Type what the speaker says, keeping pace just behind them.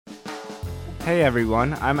Hey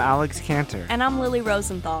everyone, I'm Alex Cantor. And I'm Lily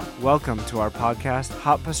Rosenthal. Welcome to our podcast,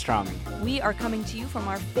 Hot Pastrami. We are coming to you from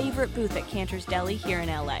our favorite booth at Cantor's Deli here in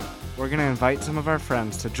LA. We're going to invite some of our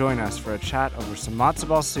friends to join us for a chat over some matzo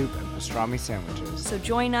ball soup and pastrami sandwiches. So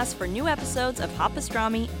join us for new episodes of Hot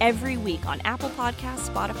Pastrami every week on Apple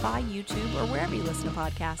Podcasts, Spotify, YouTube, or wherever you listen to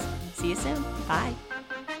podcasts. See you soon. Bye.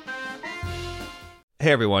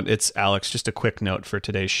 Hey everyone, it's Alex. Just a quick note for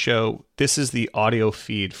today's show. This is the audio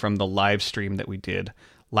feed from the live stream that we did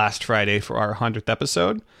last Friday for our 100th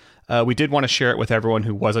episode. We did want to share it with everyone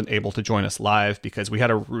who wasn't able to join us live because we had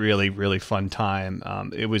a really, really fun time.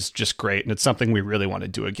 It was just great, and it's something we really want to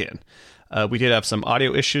do again. We did have some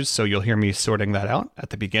audio issues, so you'll hear me sorting that out at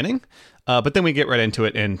the beginning. But then we get right into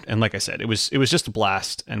it, and like I said, it was just a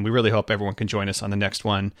blast, and we really hope everyone can join us on the next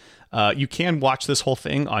one. You can watch this whole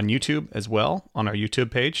thing on YouTube as well, on our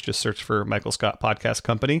YouTube page. Just search for Michael Scott Podcast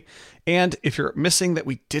Company. And if you're missing that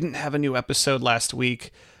we didn't have a new episode last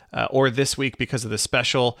week, or this week because of the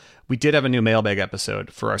special, we did have a new mailbag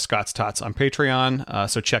episode for our Scott's Tots on Patreon,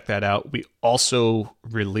 so check that out. We also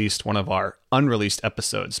released one of our unreleased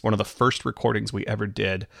episodes, one of the first recordings we ever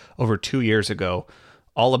did over 2 years ago,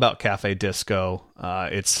 all about Cafe Disco.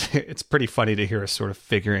 It's pretty funny to hear us sort of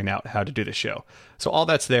figuring out how to do the show. So all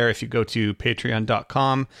that's there if you go to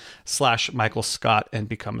patreon.com/Michael Scott and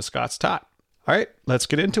become a Scott's Tot. All right, let's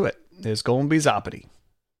get into it. It's going to be zoppity.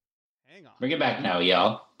 Hang on. Bring it back now,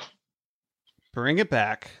 y'all. Bring it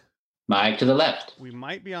back. Mike to the left. We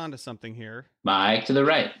might be onto something here. Mike to the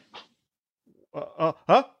right.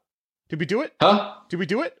 Huh? Did we do it? Huh? Did we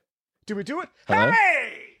do it? Did we do it? Hello?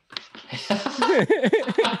 Hey!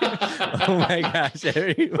 Oh my gosh.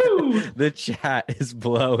 The chat is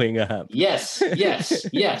blowing up. Yes.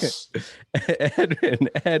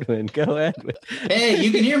 Edwin, go Edwin. Hey,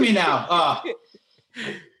 you can hear me now. Oh,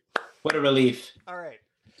 what a relief. All right.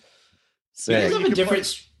 You guys have a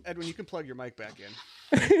different... Edwin, you can plug your mic back in.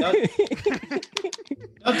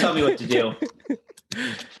 Don't tell me what to do.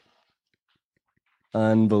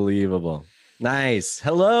 Unbelievable. Nice.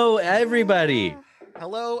 Hello, everybody.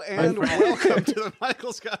 Hello and welcome to the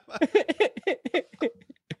Michael Scott.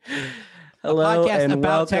 Hello a podcast and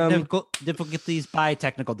about welcome. technical difficulties by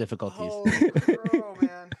technical difficulties. Oh,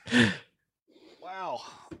 man. Wow.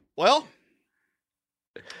 Well,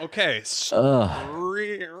 okay.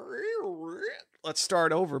 Let's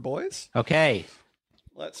start over, boys. Okay.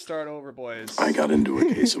 Let's start over, boys. I got into a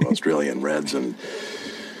case of Australian Reds and,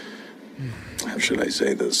 how should I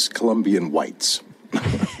say this, Colombian Whites.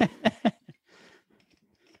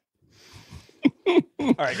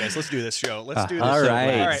 All right, guys, let's do this show. Let's do this. All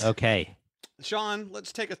right. All right. Okay. Sean,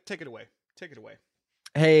 let's take it away. Take it away.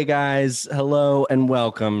 Hey guys, hello and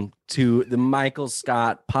welcome to the Michael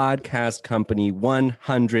Scott Podcast Company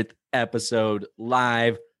 100th episode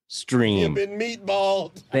live stream. You've been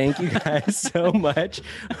meatballed. Thank you guys so much.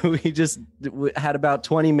 We had about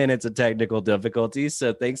 20 minutes of technical difficulties,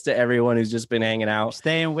 so thanks to everyone who's just been hanging out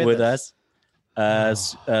Staying with us.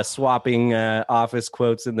 Swapping office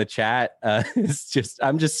quotes in the chat.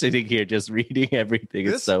 I'm just sitting here just reading everything.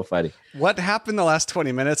 It's so funny. What happened the last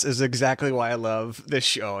 20 minutes is exactly why I love this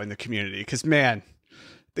show and the community. Because, man,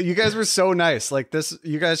 you guys were so nice. Like this,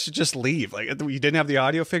 you guys should just leave. Like you didn't have the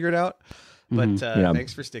audio figured out. But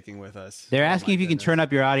thanks for sticking with us. They're asking if you can turn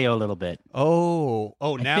up your audio a little bit. Oh,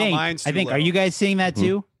 now mine's too low. Are you guys seeing that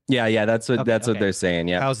too? Yeah, that's what Okay. what they're saying.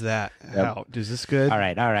 Yeah. How's that? How is this good? All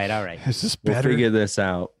right. Is this We'll better? figure this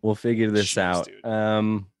out. Jeez,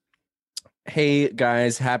 dude. Hey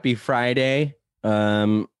guys, happy Friday.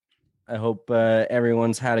 I hope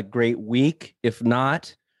everyone's had a great week. If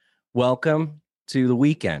not, welcome to the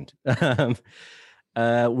weekend. We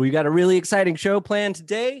got a really exciting show planned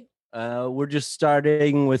today. We're just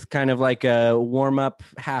starting with kind of like a warm-up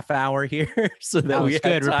half hour here so that we Sounds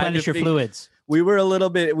have good. time Replenish to your fluids. we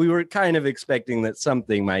were kind of expecting that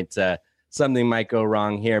something might go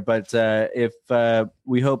wrong here, but if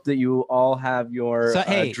we hope that you all have your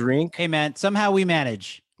drink. Hey man, somehow we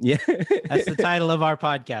manage. Yeah. That's the title of our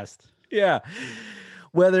podcast. Yeah.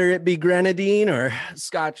 Whether it be Grenadine or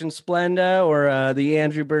Scotch and Splenda or the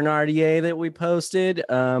Andrew Bernardier that we posted.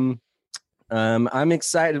 I'm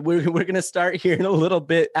excited. We're going to start here in a little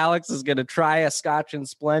bit. Alex is going to try a Scotch and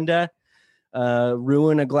Splenda.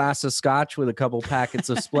 Ruin a glass of scotch with a couple packets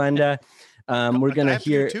of Splenda. We're gonna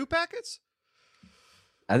hear 2 packets.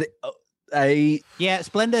 Yeah,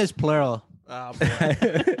 Splenda is plural. Oh, boy.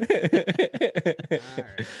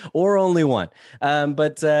 or only one.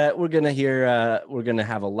 But we're gonna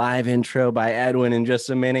have a live intro by Edwin in just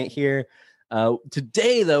a minute here.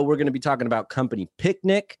 Today, though, we're gonna be talking about Company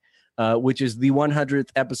Picnic, which is the 100th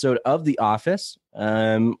episode of The Office.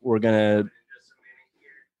 We're gonna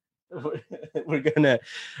we're gonna.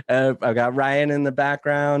 I've got Ryan in the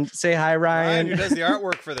background. Say hi, Ryan. Ryan, who does the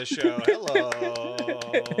artwork for the show. Hello.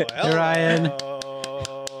 Hey, Ryan.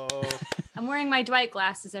 I'm wearing my Dwight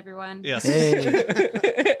glasses, everyone. Yes. Hey.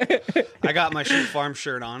 I got my Shoot Farm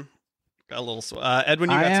shirt on. Got a little. Edwin,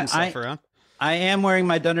 you got some stuff around. I am wearing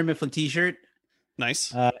my Dunder Mifflin t-shirt.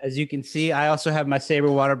 Nice. As you can see, I also have my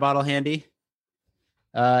Saber water bottle handy.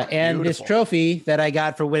 And this Beautiful. trophy that I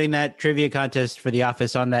got for winning that trivia contest for The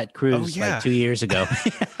Office on that cruise like 2 years ago.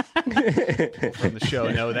 From the show,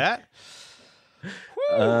 know that. Woo,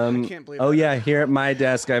 I can't believe Oh that. yeah, here at my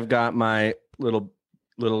desk, I've got my little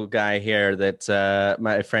guy here that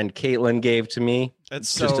my friend Caitlin gave to me.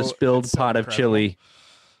 It's Just a so- spilled it's so pot of incredible. chili.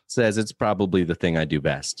 Says it's probably the thing I do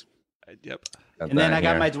best. Yep. And then I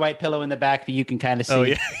got my Dwight pillow in the back that you can kind of see. Oh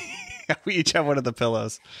yeah. We each have one of the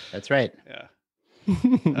pillows. That's right.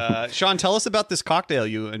 Yeah. Sean, tell us about this cocktail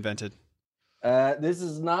you invented. This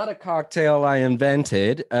is not a cocktail I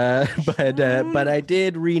invented, but I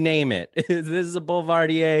did rename it. This is a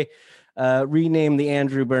Boulevardier, renamed the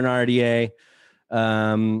Andrew Bernardier.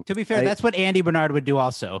 To be fair, that's what Andy Bernard would do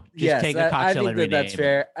also. Just take a cocktail I think and rename that's it.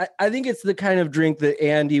 fair. I think it's the kind of drink that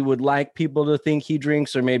Andy would like people to think he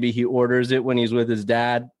drinks, or maybe he orders it when he's with his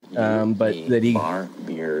dad. But that he bar,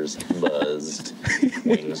 beers, buzzed,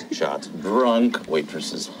 wings, shots, drunk,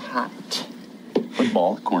 waitresses, hot,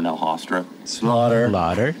 football, Cornell Hofstra,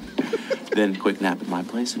 Slaughter. then quick nap at my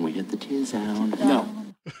place, and we hit the T-Zone. No.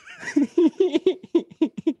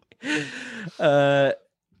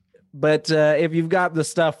 But if you've got the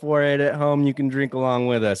stuff for it at home, you can drink along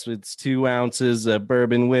with us. It's 2 ounces of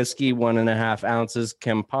bourbon whiskey, 1.5 ounces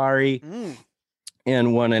Campari, and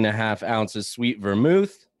 1.5 ounces sweet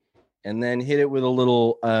vermouth. And then hit it with a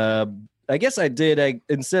little, I guess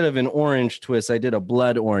instead of an orange twist, I did a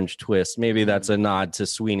blood orange twist. Maybe that's a nod to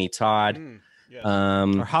Sweeney Todd.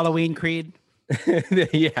 Or Halloween Creed.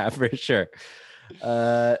 Yeah, for sure.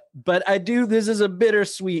 But this is a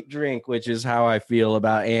bittersweet drink, which is how I feel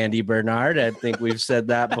about Andy Bernard. I think we've said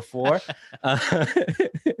that before. Working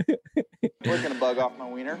a bug off my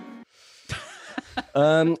wiener.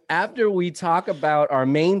 After we talk about our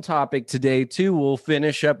main topic today, too, we'll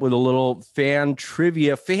finish up with a little fan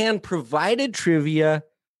provided trivia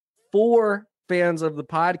for fans of the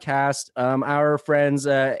podcast. Our friends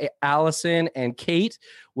Allison and Kate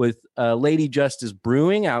with Lady Justice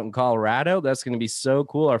Brewing out in Colorado. That's going to be so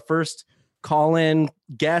cool. Our first call-in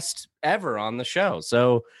guest ever on the show.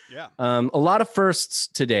 So Yeah. a lot of firsts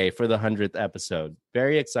today for the 100th episode.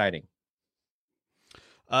 Very exciting.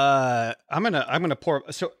 I'm gonna pour.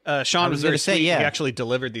 So Sean was very sweet. yeah. He actually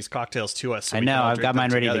delivered these cocktails to us. So I we can know. all I've drink got them mine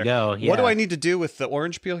ready to together. go. What do Yeah. I need to do with the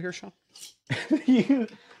orange peel here, Sean?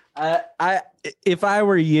 If I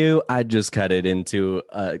were you, I'd just cut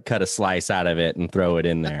a slice out of it and throw it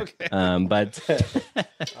in there. Okay. But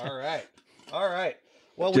All right.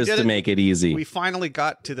 Well, just we did to it. make it easy. We finally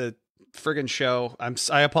got to the friggin' show.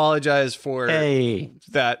 I apologize for Hey.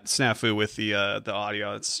 that snafu with the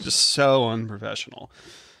audio. It's just so unprofessional.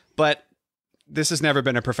 But this has never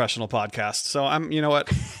been a professional podcast, so you know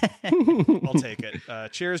what? I'll take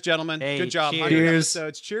it. Cheers, gentlemen. Hey, Good job. cheers. 100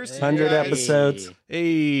 episodes. Cheers to you 100 guys. episodes.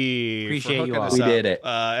 Hey, Appreciate for you hooking all. us We up. did it.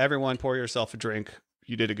 Everyone, pour yourself a drink.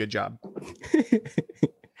 You did a good job.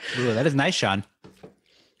 Ooh, that is nice, Sean.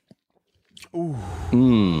 Ooh,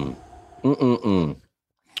 oh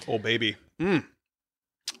baby.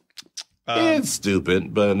 It's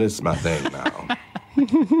stupid, but it's my thing now.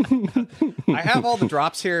 I have all the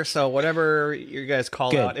drops here, so whatever you guys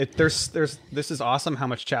call Good. out, this is awesome how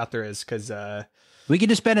much chat there is because We could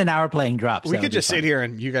just spend an hour playing drops. we That could would be just sit fun. here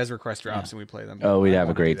and you guys request drops and we play them. Oh, we'd I have a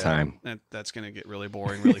wanna great do that. time. That's going to get really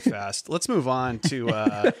boring really fast. Let's move on to.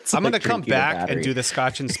 I'm going to like come drinking a back and battery. do the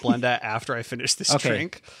Scotch and Splenda after I finish this Okay.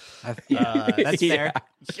 drink. That's fair.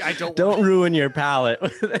 I don't. Don't ruin your palate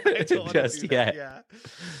with I it don't wanna just do that, yet.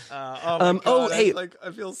 Yeah. Oh, my God, hey.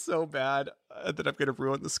 I feel so bad that I'm going to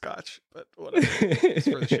ruin the Scotch, but whatever. It's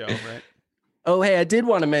for the show, right? Oh, hey, I did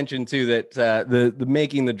want to mention too that the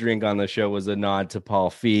making the drink on the show was a nod to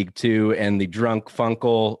Paul Feig too, and the Drunk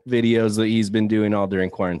Funkle videos that he's been doing all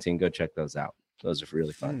during quarantine. Go check those out; those are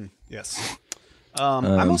really fun. Yes.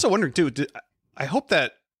 I'm also wondering too. I hope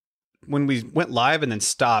that when we went live and then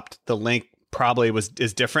stopped, the link probably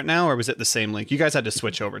is different now, or was it the same link? You guys had to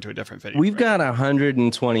switch over to a different video. We've right? got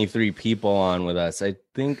 123 people on with us. I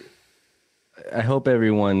hope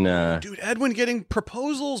everyone. Dude, Edwin getting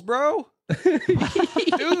proposals, bro.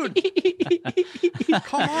 Dude,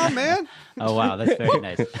 come on, man! Oh wow, that's very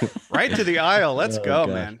nice. Right to the aisle. Let's go,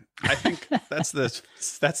 gosh. man. I think that's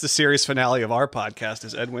the series finale of our podcast.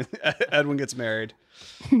 Is Edwin gets married?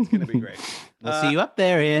 It's gonna be great. We'll see you up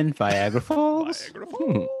there in Viagra Falls. Viagra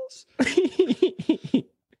Falls.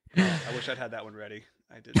 I wish I'd had that one ready.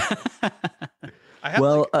 I did. I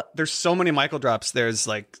have there's so many Michael drops. There's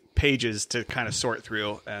like pages to kind of sort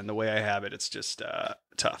through, and the way I have it, it's just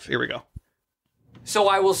tough. Here we go. So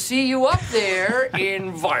I will see you up there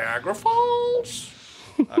in Viagra Falls.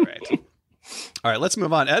 All right. Let's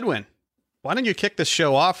move on. Edwin, why don't you kick this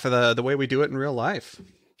show off for the way we do it in real life?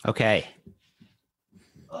 Okay.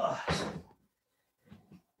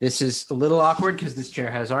 This is a little awkward because this chair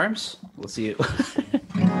has arms. We'll see you.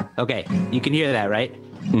 Okay, you can hear that, right?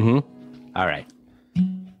 Mm-hmm. All right.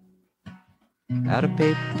 Out of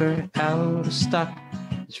paper, out of stock.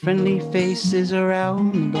 There's friendly faces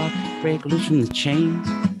around the block. Break loose from the chains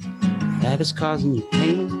that is causing you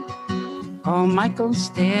pain. Call Michael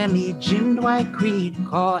Stanley, Jim Dwight Creed.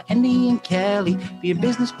 Call Andy and Kelly for your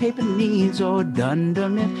business paper needs. Or Dunder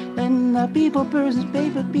Mifflin and the people, persons,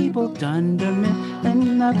 paper people. Dunder Mifflin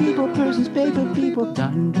and the people, persons, paper people.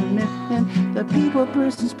 Dunder Mifflin, the people,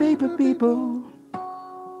 persons, paper people.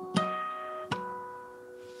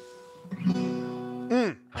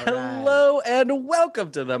 Hello and welcome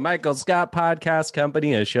to the Michael Scott Podcast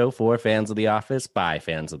Company, a show for fans of The Office by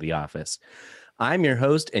fans of The Office. I'm your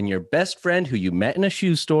host and your best friend who you met in a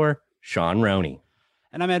shoe store, Sean Roney.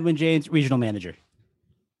 And I'm Edwin James, regional manager.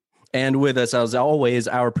 And with us, as always,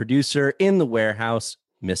 our producer in the warehouse,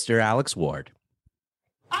 Mr. Alex Ward.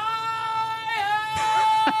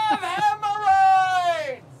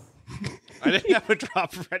 I didn't have a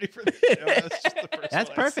drop ready for this show. That's just the first That's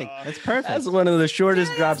one perfect. I saw. That's perfect. That's one of the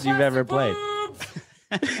shortest drops you've ever played.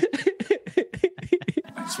 I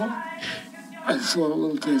just want a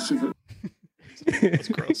little taste of it. That's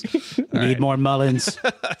gross. Need more Mullins.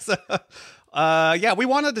 So, we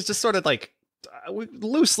wanted to just sort of like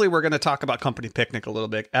loosely, we're going to talk about Company Picnic a little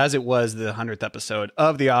bit, as it was the 100th episode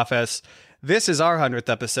of The Office. This is our 100th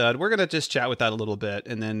episode. We're going to just chat with that a little bit,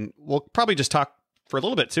 and then we'll probably just talk for a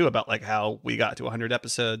little bit too about like how we got to 100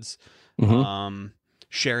 episodes,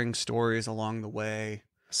 sharing stories along the way.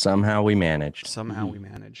 Somehow we managed.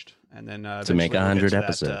 And then to make 100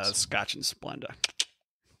 episodes. Scotch and Splenda.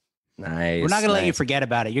 Nice. We're not going to let you forget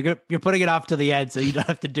about it. You're putting it off to the end, so you don't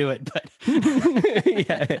have to do it. But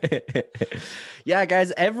yeah,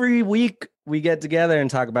 guys. Every week we get together and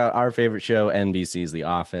talk about our favorite show, NBC's The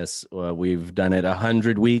Office. We've done it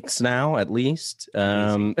 100 weeks now, at least.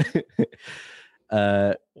 How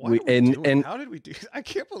did we do? I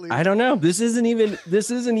can't believe. I don't know. This isn't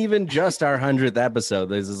even just our 100th episode.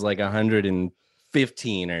 This is like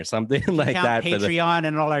 115 or something like that. Patreon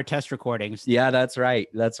and all our test recordings. Yeah, that's right.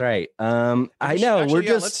 I know.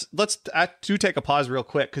 Let's do take a pause real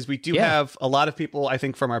quick because we do have a lot of people. I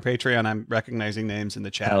think from our Patreon, I'm recognizing names in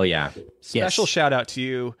the chat. Hell yeah! Special shout out to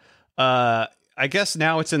you. I guess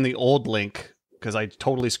now it's in the old link because I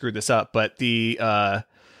totally screwed this up. But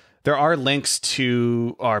there are links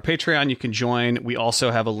to our Patreon you can join. We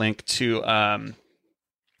also have a link to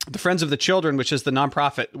the Friends of the Children, which is the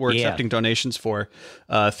nonprofit we're accepting donations for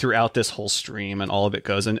throughout this whole stream, and all of it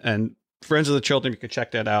goes. And Friends of the Children, you can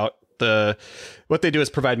check that out. What they do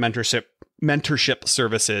is provide mentorship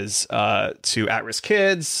services to at-risk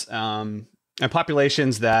kids and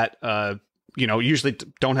populations that usually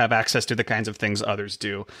don't have access to the kinds of things others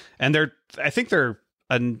do. And I think they're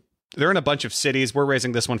in a bunch of cities. We're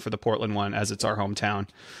raising this one for the Portland one as it's our hometown.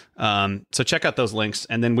 So check out those links.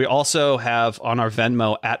 And then we also have on our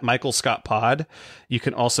Venmo at Michael Scott Pod. You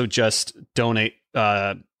can also just donate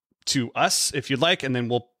to us if you'd like. And then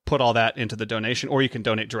we'll put all that into the donation, or you can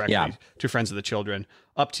donate directly to Friends of the Children.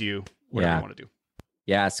 Up to you, whatever you want to do.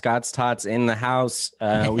 Yeah. Scott's Tots in the house.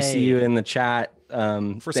 We see you in the chat.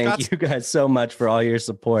 Thank you guys so much for all your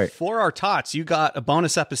support. For our Tots, you got a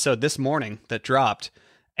bonus episode this morning that dropped.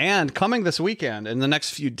 And coming this weekend, in the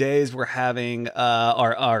next few days, we're having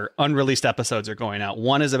our unreleased episodes are going out.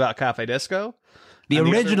 One is about Cafe Disco. The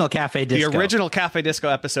original Cafe Disco. The original Cafe Disco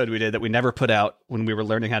episode we did that we never put out when we were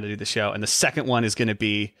learning how to do the show. And the second one is going to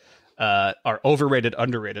be our overrated,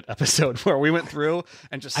 underrated episode where we went through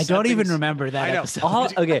and just... I don't even remember that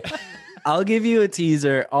episode. Okay, I'll give you a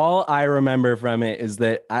teaser. All I remember from it is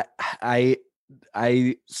that I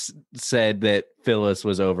said that Phyllis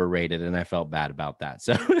was overrated, and I felt bad about that.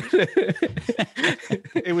 So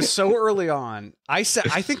it was so early on. I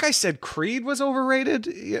think I said Creed was overrated.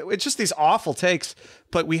 It's just these awful takes.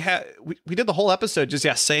 But we did the whole episode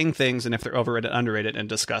just saying things, and if they're overrated, underrated, and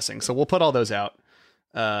discussing. So we'll put all those out.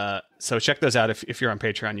 So check those out if you're on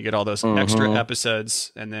Patreon. You get all those extra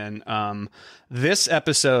episodes, and then this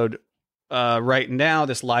episode right now,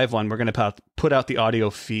 this live one, we're going to put out the audio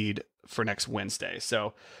feed for next Wednesday.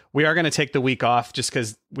 So we are going to take the week off just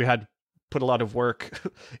because we had put a lot of work,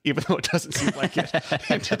 even though it doesn't seem like it,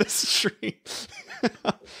 into the stream.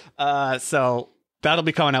 So that'll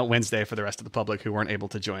be coming out Wednesday for the rest of the public who weren't able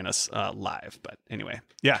to join us live. But anyway,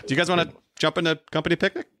 yeah. Do you guys want to jump into Company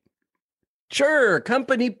Picnic? Sure.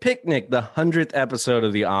 Company Picnic, the 100th episode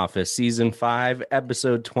of The Office, season 5,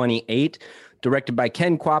 episode 28, directed by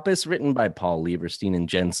Ken Kwapis, written by Paul Lieberstein and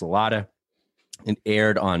Jen Salata. It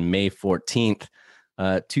aired on May 14th,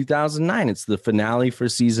 2009. It's the finale for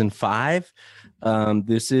season 5.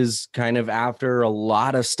 This is kind of after a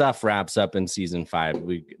lot of stuff wraps up in season 5.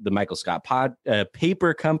 The Michael Scott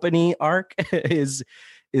Paper Company arc is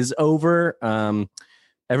over.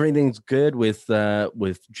 Everything's good with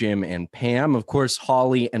Jim and Pam. Of course,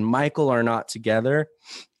 Holly and Michael are not together,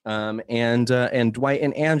 and Dwight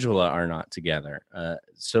and Angela are not together.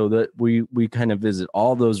 So that we kind of visit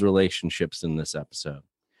all those relationships in this episode,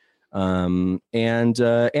 and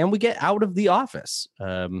we get out of the office.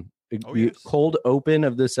 The cold open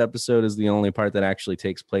of this episode is the only part that actually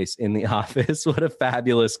takes place in the office. What a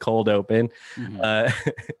fabulous cold open. Mm-hmm.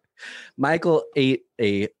 Michael ate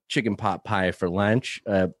a chicken pot pie for lunch.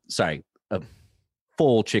 A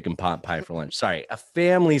full chicken pot pie for lunch. Sorry, a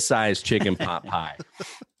family-sized chicken pot pie.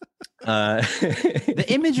 The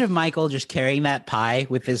image of Michael just carrying that pie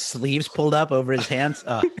with his sleeves pulled up over his hands.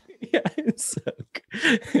 Yeah, it's so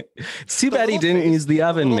good. It's too bad he didn't use the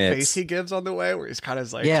oven mitts. Face he gives on the way where he's kind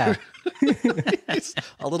of like, yeah, he's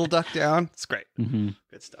a little ducked down. It's great. Mm-hmm.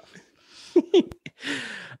 Good stuff.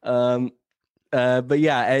 But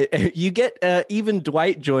yeah, you get even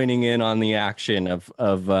Dwight joining in on the action of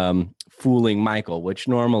fooling Michael, which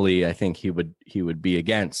normally I think he would be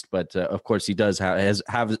against. But of course, he does has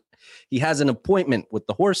an appointment with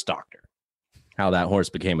the horse doctor. How that horse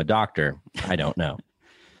became a doctor, I don't know.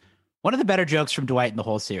 One of the better jokes from Dwight in the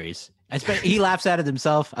whole series. He laughs at it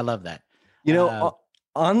himself. I love that. You know,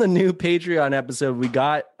 on the new Patreon episode, we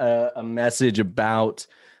got a message about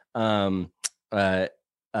what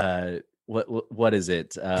is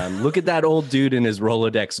it? Look at that old dude in his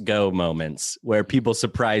Rolodex Go moments where people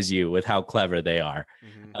surprise you with how clever they are.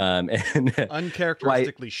 Mm-hmm. And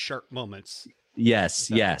uncharacteristically sharp moments. Yes.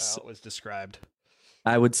 How it was described.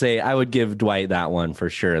 I would say I would give Dwight that one for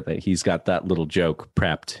sure, that he's got that little joke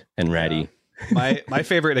prepped and ready. My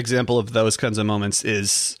favorite example of those kinds of moments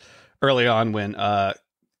is early on when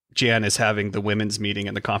Jan is having the women's meeting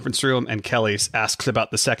in the conference room and Kelly asks about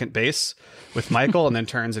the second base with Michael and then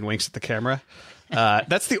turns and winks at the camera.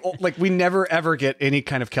 That's we never ever get any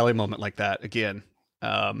kind of Kelly moment like that again.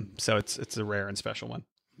 So it's a rare and special one.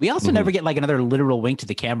 We also never get like another literal wink to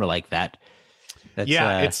the camera like that.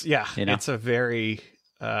 It's a very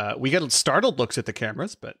we get startled looks at the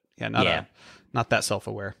cameras, but not that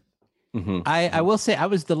self-aware. Mm-hmm. I will say I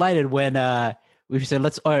was delighted when we said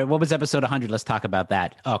what was episode 100? Let's talk about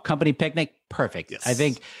that. Oh, Company Picnic, perfect. Yes. I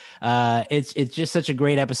think it's just such a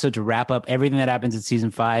great episode to wrap up everything that happens in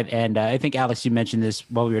season 5. And I think Alex, you mentioned this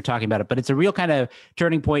while we were talking about it, but it's a real kind of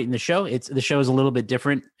turning point in the show. The show is a little bit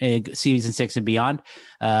different in season 6 and beyond.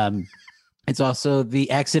 It's also the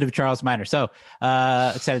exit of Charles Miner. So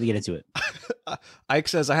excited to get into it. Ike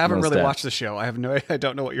says, I haven't really watched the show. I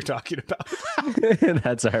don't know what you're talking about.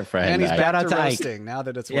 That's our friend. And he's back to to roasting now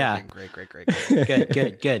that it's working. Yeah.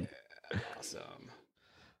 Great. Good.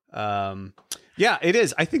 Awesome. Yeah, it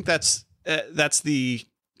is. I think that's the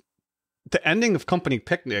ending of Company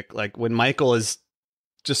Picnic. Like when Michael is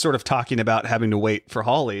just sort of talking about having to wait for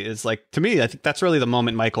Holly is like, to me, I think that's really the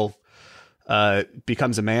moment Michael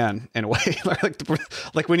becomes a man in a way.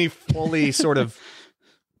 like when he fully sort of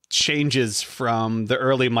changes from the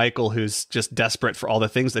early Michael who's just desperate for all the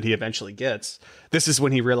things that he eventually gets. This is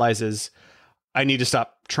when he realizes I need to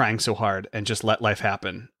stop trying so hard and just let life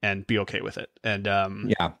happen and be okay with it. And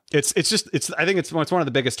it's I think it's one of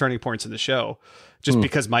the biggest turning points in the show, just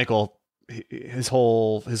because Michael, his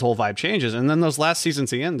whole vibe changes. And then those last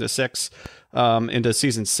seasons into 6 into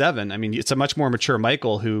season 7, I mean, it's a much more mature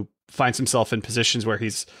Michael who finds himself in positions where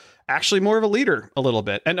he's actually more of a leader a little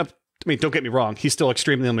bit. And I mean, don't get me wrong, he's still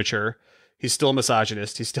extremely immature. He's still a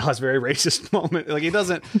misogynist. He still has very racist moments. Like he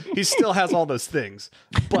still has all those things.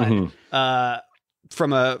 But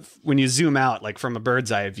when you zoom out, like from a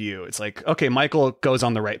bird's eye view, it's like, okay, Michael goes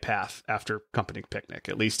on the right path after Company Picnic.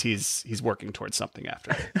 At least he's working towards something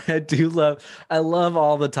after. I love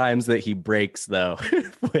all the times that he breaks though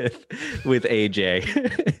with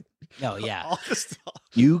AJ. Oh yeah. All the stuff.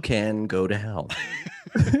 You can go to hell.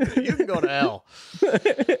 You can go to hell.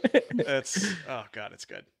 It's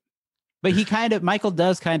good. But Michael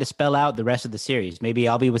does kind of spell out the rest of the series. Maybe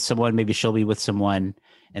I'll be with someone, maybe she'll be with someone.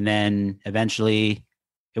 And then eventually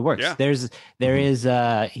It works. Yeah. There is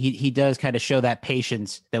he does kind of show that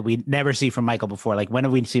patience that we never see from Michael before. Like when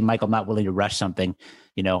have we seen Michael not willing to rush something,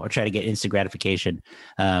 or try to get instant gratification?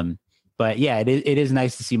 But yeah, it is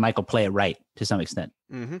nice to see Michael play it right to some extent.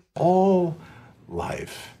 Mm-hmm. All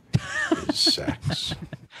life is sex.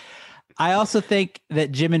 I also think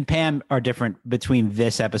that Jim and Pam are different between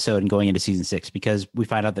this episode and going into season 6 because we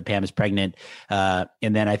find out that Pam is pregnant. And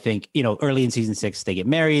then I think, early in season 6, they get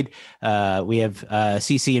married. We have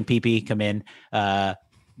CC and PP come in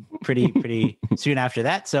pretty soon after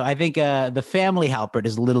that. So I think the family Halpert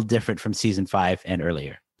is a little different from season 5 and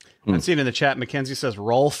earlier. I'm seeing in the chat, Mackenzie says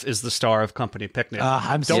Rolf is the star of Company Picnic.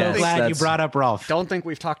 I'm so glad you brought up Rolf. Don't think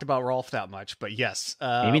we've talked about Rolf that much, but yes.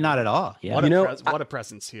 Maybe not at all. Yeah. What a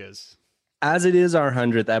presence he is. As it is our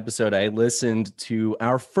 100th episode, I listened to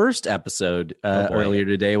our first episode earlier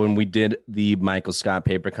today when we did the Michael Scott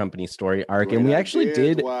Paper Company story arc, and we actually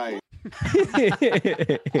did.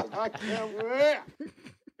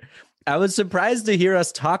 I was surprised to hear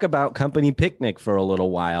us talk about Company Picnic for a little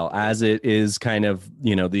while, as it is kind of,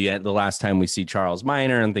 the last time we see Charles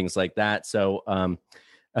Minor and things like that. So,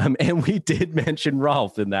 and we did mention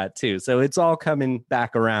Rolf in that too. So it's all coming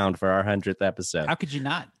back around for our 100th episode. How could you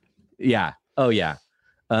not? Yeah. Oh, yeah.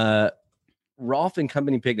 Rolf and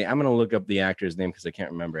Company Picnic. I'm going to look up the actor's name because I can't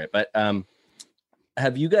remember it. But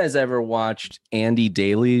have you guys ever watched Andy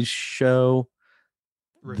Daly's show?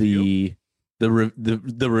 Review? The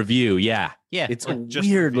Review. Yeah. Yeah. It's a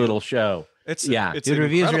weird little show. It's the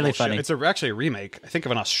review is really funny. It's actually a remake, I think,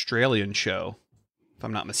 of an Australian show, if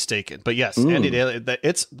I'm not mistaken. But yes, Andy Daly.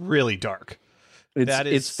 It's really dark.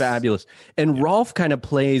 It's fabulous. And Rolf kind of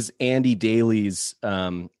plays Andy Daly's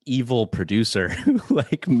evil producer who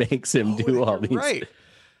makes him do all these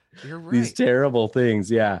these terrible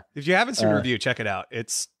things. Yeah. If you haven't seen Review, check it out.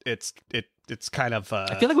 It's kind of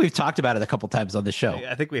I feel like we've talked about it a couple times on the show.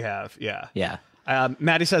 I think we have. Yeah. Yeah.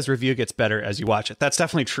 Maddie says Review gets better as you watch it. That's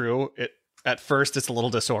definitely true. At first it's a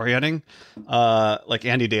little disorienting.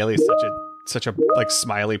 Andy Daly is such a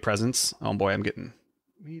smiley presence. Oh boy, I'm getting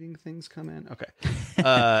meeting things come in. Okay.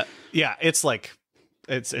 Yeah, it's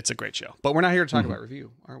a great show. But we're not here to talk about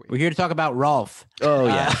Review, are we? We're here to talk about Rolf. Oh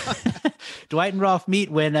yeah. Dwight and Rolf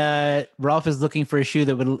meet when Rolf is looking for a shoe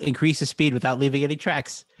that would increase his speed without leaving any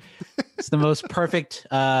tracks. It's the most perfect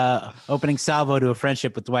opening salvo to a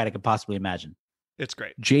friendship with Dwight I could possibly imagine. It's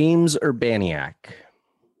great. James Urbaniak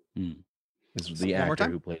is the actor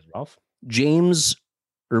who plays Rolf. James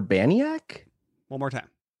Urbaniak? One more time.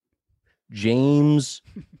 James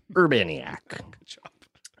Urbaniak. Good job.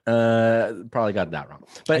 Probably got that wrong.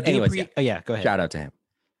 But anyways, go ahead. Shout out to him.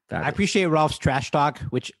 I appreciate Rolf's trash talk,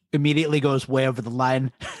 which immediately goes way over the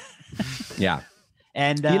line. Yeah.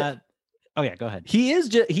 And go ahead. He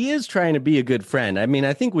is trying to be a good friend. I mean,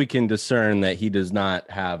 I think we can discern that he does not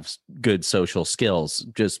have good social skills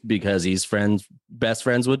just because he's best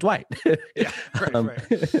friends with Dwight. Yeah,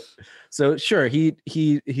 right. So sure,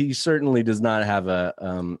 he certainly does not have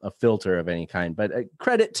a filter of any kind. But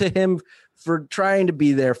credit to him for trying to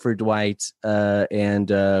be there for Dwight, and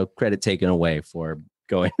credit taken away for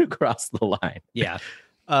going across the line. Yeah.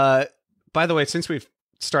 By the way, since we've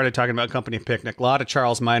started talking about Company Picnic, a lot of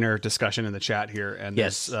Charles Minor discussion in the chat here, and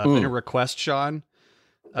yes, there's been a request, Sean,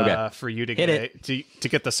 for you to get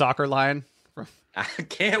the soccer line. I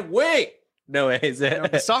can't wait. No, is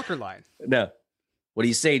it the soccer line? No. What do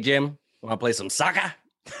you say, Jim? Want to play some soccer?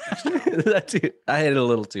 I hit it a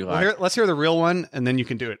little too hard. Let's hear the real one, and then you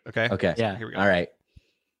can do it. Okay. Okay. Yeah. Here we go. All right.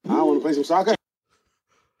 I want to play some soccer.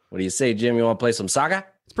 What do you say, Jim? You want to play some soccer?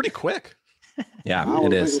 It's pretty quick. Yeah,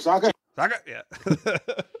 it is. Soccer. Soccer. Yeah.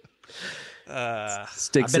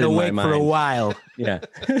 Sticks I've been in awake my for a mind. while. Yeah.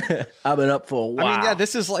 I've been up for a while. I mean, yeah,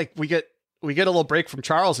 this is like we get a little break from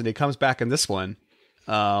Charles, and he comes back in this one.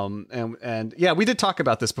 And yeah, we did talk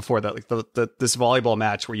about this before, that this volleyball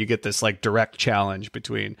match where you get this direct challenge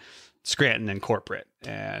between Scranton and Corporate,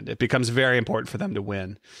 and it becomes very important for them to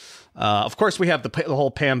win. Of course, we have the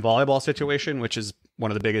whole Pam volleyball situation, which is one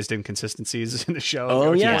of the biggest inconsistencies in the show.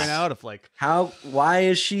 Oh yes. Out of why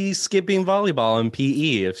is she skipping volleyball in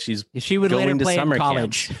PE if she would going later to play summer in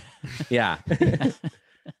college? Camps? Yeah.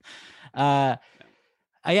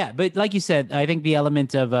 Yeah, but like you said, I think the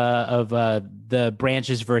element of the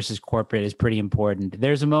branches versus Corporate is pretty important.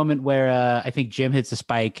 There's a moment where I think Jim hits a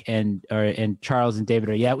spike, and Charles and David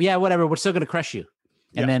are whatever, we're still going to crush you.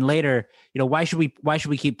 And then later, why should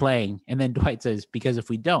we keep playing? And then Dwight says, because if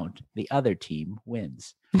we don't, the other team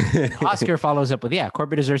wins. Oscar follows up with,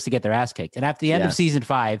 Corporate deserves to get their ass kicked. And after the end of season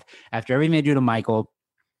 5, after everything they do to Michael,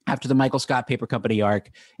 after the Michael Scott Paper Company arc,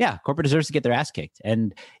 Corporate deserves to get their ass kicked.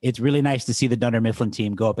 And it's really nice to see the Dunder Mifflin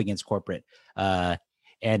team go up against Corporate.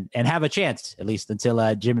 and have a chance, at least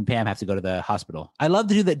until Jim and Pam have to go to the hospital. I love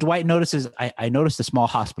to do that. Dwight notices, I noticed a small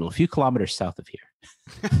hospital a few kilometers south of here.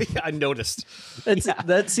 Yeah, I noticed.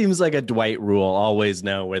 That seems like a Dwight rule. Always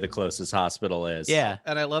know where the closest hospital is. Yeah.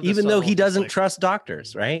 And I love even though he doesn't trust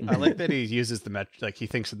doctors, right? I like that he uses he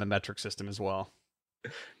thinks in the metric system as well.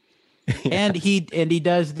 And he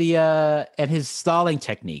does the and his stalling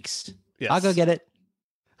techniques. Yes. I'll go get it.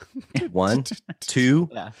 1, 2.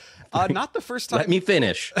 Yeah. Not the first time. Let me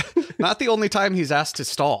finish. Not the only time he's asked to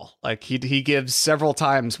stall. Like he gives several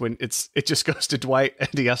times when it just goes to Dwight and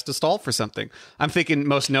he has to stall for something. I'm thinking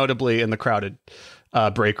most notably in the crowded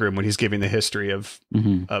break room when he's giving the history of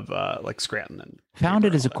like Scranton and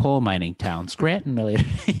founded as a coal mining town, Scranton.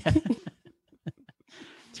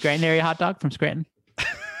 Scranton area hot dog from Scranton.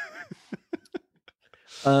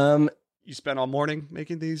 You spent all morning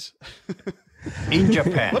making these in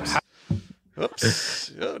Japan.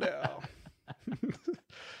 Oops. Oh no.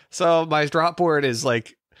 So my drop board is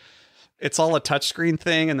like, it's all a touchscreen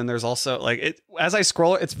thing, and then there's also like it. As I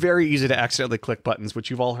scroll, it's very easy to accidentally click buttons,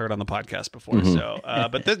 which you've all heard on the podcast before. Mm-hmm. So,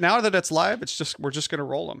 but now that it's live, we're just gonna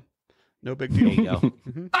roll them. No big deal. There you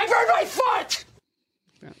go. I've heard my foot.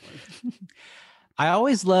 I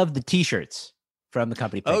always love the T-shirts from the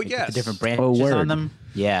company. Oh, Picnic with yes. the different branches on them.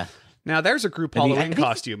 Yeah. Now there's a group I think- Halloween I think-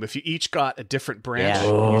 costume. If you each got a different branch,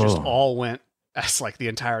 Yeah. you just all went as like the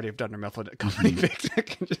entirety of Dunder Mifflin Company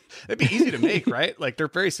Picnic. It'd be easy to make, right? Like they're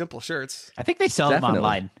very simple shirts. I think they sell Definitely. them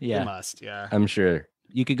online. You Yeah. must, yeah. I'm sure.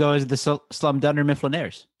 You could go as the Slum Dunder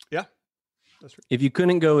Mifflinaires. Yeah. That's right. If you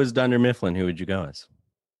couldn't go as Dunder Mifflin, who would you go as?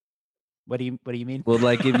 What do you mean? Well,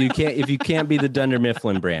 like if you can't be the Dunder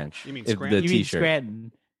Mifflin branch, You mean if Scranton? the You mean T-shirt.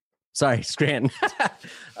 Scranton. Sorry, Scranton.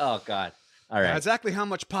 Oh God. All right. Exactly how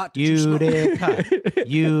much pot did you smoke? Utica.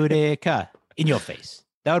 Utica. In your face.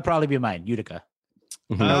 That would probably be mine. Utica.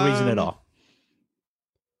 No reason at all.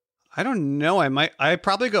 I don't know. I'd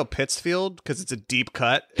probably go Pittsfield because it's a deep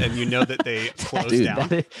cut and you know that they closed Dude, down.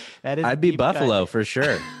 That is I'd be deep cut. Buffalo for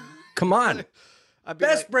sure. Come on. I'd be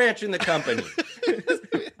Best like, branch in the company.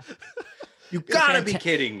 You gotta be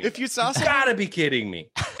kidding me. if you saw You someone, gotta be kidding me.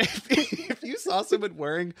 if you saw someone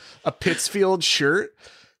wearing a Pittsfield shirt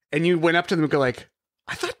and you went up to them and go like,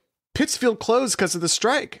 I thought Pittsfield closed because of the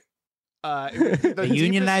strike. They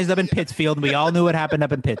unionized up in Pittsfield. And we all knew what happened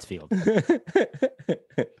up in Pittsfield.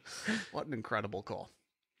 What an incredible call.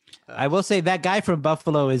 I will say that guy from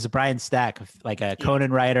Buffalo is Brian Stack, like a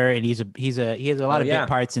Conan writer, and he has a lot of bit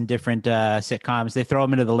parts in different sitcoms. They throw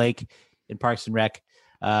him into the lake in Parks and Rec.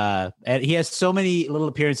 And he has so many little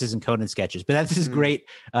appearances in Conan sketches, but that's his great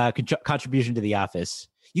contribution to The Office.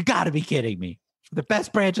 You got to be kidding me. The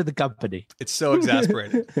best branch of the company. It's so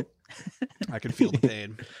exasperating. I can feel the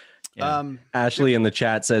pain. Yeah. Ashley in the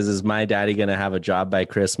chat says, "Is my daddy gonna have a job by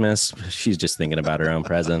Christmas?" She's just thinking about her own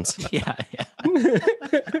presents. Yeah.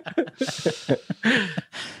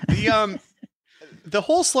 The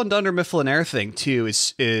whole Slum Dunder Mifflinaire thing too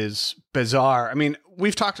is bizarre. I mean,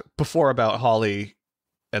 we've talked before about Holly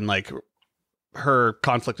and like her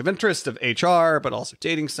conflict of interest of HR, but also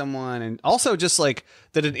dating someone, and also just like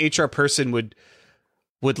that an HR person would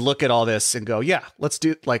look at all this and go, "Yeah, let's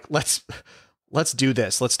do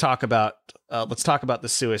this. Let's talk about the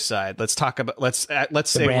suicide. Let's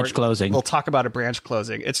say branch closing. We'll talk about a branch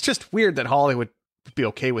closing." It's just weird that Holly would be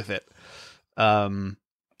okay with it.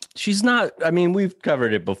 She's not. I mean, we've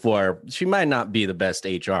covered it before. She might not be the best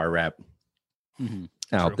HR rep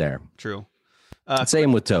out there. True.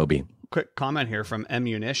 Same with Toby. Quick comment here from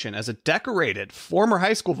Ammunition. As a decorated former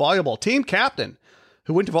high school volleyball team captain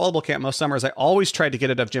who went to volleyball camp most summers, I always tried to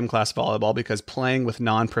get out of gym class volleyball because playing with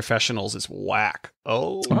non-professionals is whack.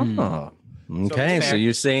 Okay. So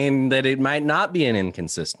you're saying that it might not be an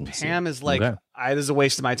inconsistency. Pam is like, Okay. it is a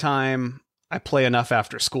waste of my time. I play enough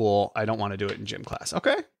after school. I don't want to do it in gym class.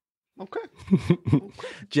 Okay.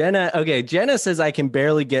 Jenna says, "I can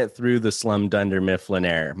barely get through the Slum Dunder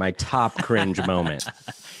Mifflinaire. My top cringe moment."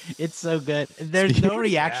 It's so good. There's no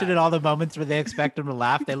reaction at all the moments where they expect them to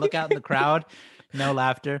laugh. They look out in the crowd, no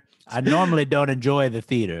laughter. I normally don't enjoy the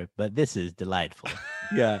theater, but this is delightful.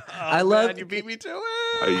 Yeah. I love you beat me to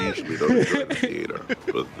it. I usually don't enjoy the theater,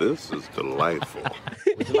 but this is delightful.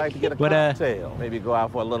 Would you like to get a cocktail? Maybe go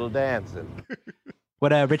out for a little dancing.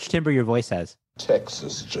 What Rich Timber your voice has?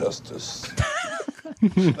 Texas justice.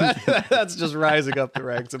 That's just rising up the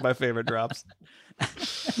ranks of my favorite drops.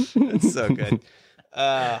 It's so good.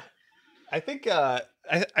 I think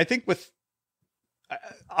with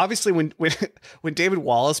obviously when David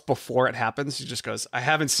Wallace, before it happens, he just goes, "I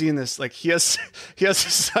haven't seen this." Like he has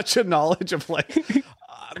such a knowledge of like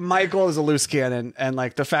Michael is a loose cannon, and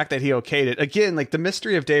like the fact that he okayed it again, like the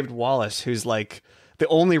mystery of David Wallace, who's like the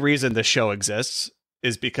only reason the show exists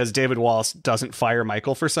is because David Wallace doesn't fire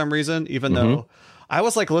Michael for some reason, even though I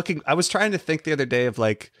was trying to think the other day of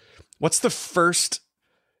like, what's the first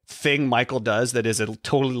thing Michael does that is a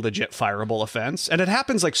totally legit fireable offense? And it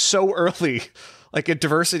happens like so early, like at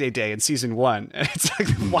Diversity Day in season 1. And it's like,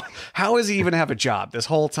 how does he even have a job this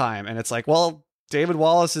whole time? And it's like, well, David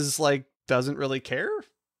Wallace is like, doesn't really care.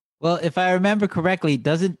 Well, if I remember correctly,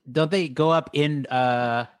 don't they go up in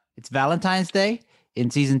it's Valentine's Day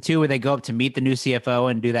in season 2 where they go up to meet the new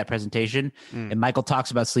CFO and do that presentation, and Michael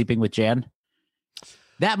talks about sleeping with Jan?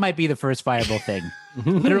 That might be the first fireable thing.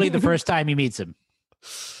 Literally the first time he meets him.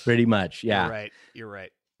 Pretty much, yeah. You're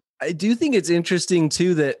right. I do think it's interesting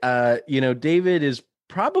too that David is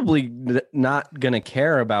probably not going to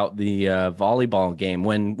care about the volleyball game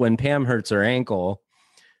when Pam hurts her ankle.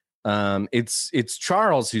 It's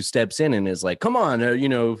Charles who steps in and is like, "Come on,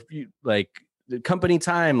 like company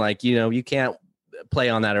time, like you can't play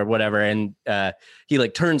on that or whatever." And he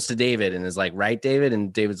like turns to David and is like, "Right, David?"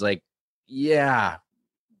 And David's like, "Yeah,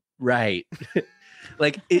 right."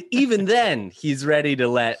 Like even then, he's ready to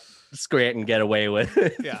let Scranton get away with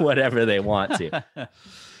whatever they want to.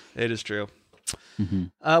 It is true.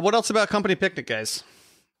 What else about Company Picnic, guys?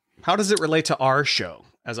 How does it relate to our show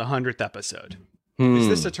as a 100th episode? Is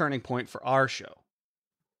this a turning point for our show?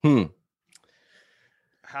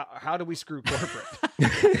 How do we screw corporate?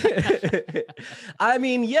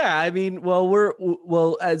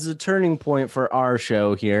 Well, as a turning point for our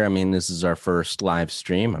show here, I mean, this is our first live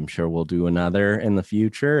stream. I'm sure we'll do another in the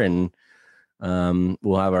future, and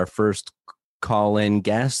we'll have our first call-in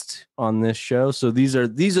guest on this show. So these are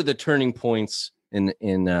the turning points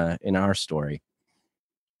in our story.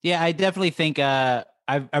 Yeah, I definitely think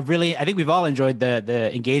I think we've all enjoyed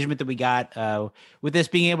the engagement that we got with this.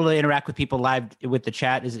 Being able to interact with people live with the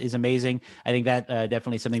chat is amazing. I think that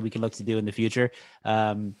definitely something we can look to do in the future.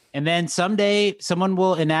 And then someday someone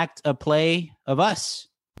will enact a play of us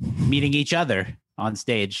meeting each other on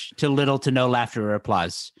stage to little to no laughter or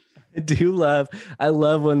applause. I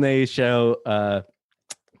love when they show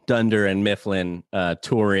Dunder and Mifflin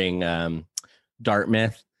touring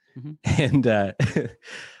Dartmouth, and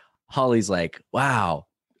Holly's like, "Wow,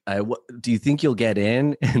 do you think you'll get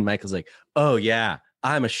in?" And Michael's like, "Oh yeah,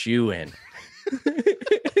 I'm a shoo-in."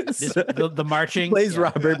 The marching plays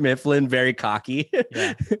Robert Mifflin, very cocky.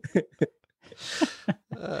 Yeah.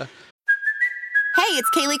 Hey, it's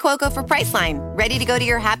Kaylee Cuoco for Priceline. Ready to go to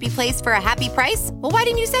your happy place for a happy price? Well, why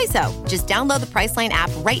didn't you say so? Just download the Priceline app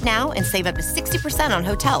right now and save up to 60% on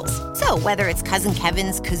hotels. So whether it's Cousin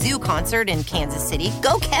Kevin's Kazoo Concert in Kansas City,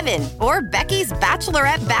 go Kevin, or Becky's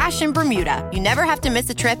Bachelorette Bash in Bermuda, you never have to miss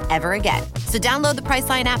a trip ever again. So download the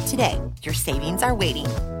Priceline app today. Your savings are waiting.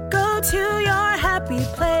 Go to your happy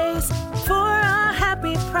place for a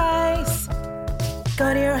happy price.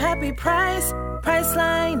 Go to your happy price,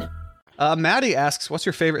 Priceline. Maddie asks, what's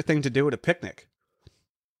your favorite thing to do at a picnic?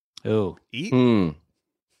 Oh, eat?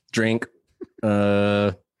 Drink.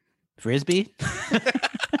 Frisbee?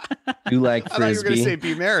 You like Frisbee? I thought you were going to say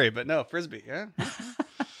be merry, but no, Frisbee, yeah.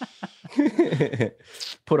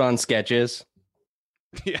 Put on sketches.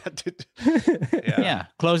 Yeah.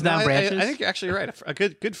 Close down branches. I think you're actually right. A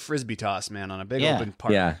good Frisbee toss, man, on a big open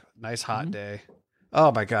park. Yeah. Nice hot day.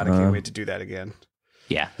 Oh my God, I can't wait to do that again.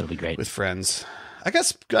 Yeah, it'll be great. With friends. I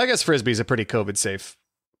guess Frisbee's a pretty COVID safe.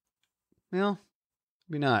 Well,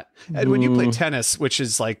 maybe not. And when you play tennis, which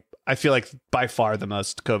is like, I feel like by far the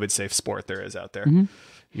most COVID safe sport there is out there,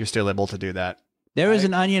 you're still able to do that. There was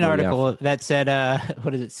an Onion article that said,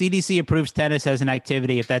 what is it? CDC approves tennis as an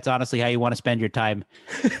activity if that's honestly how you want to spend your time.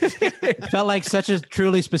 It felt like such a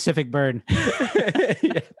truly specific burn.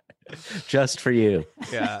 Just for you.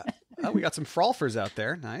 Yeah. Oh, we got some frolfers out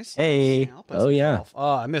there. Nice. Hey. Oh, yeah.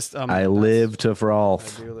 Oh, I missed. I live to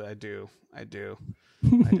frolf. I do.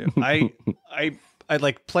 I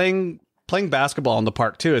like playing basketball in the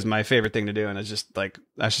park too is my favorite thing to do. And it's just like,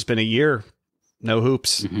 that's just been a year. No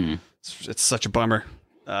hoops. It's such a bummer.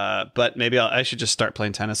 But maybe I should just start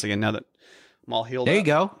playing tennis again now that I'm all healed up. There you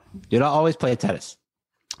go. You don't always play tennis.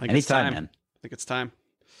 Anytime, man. I think it's time.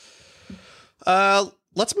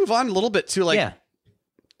 Let's move on a little bit to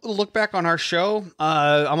look back on our show.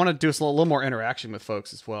 I want to do a little more interaction with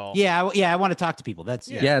folks as well. I want to talk to people. That's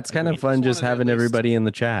it's kind of fun just having everybody in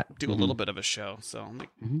the chat. Do a little bit of a show. So let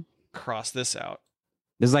me cross this out.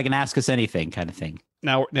 This is like an Ask Us Anything kind of thing.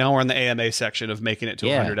 Now we're in the AMA section of making it to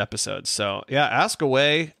 100 episodes. So ask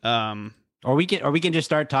away. Or we can just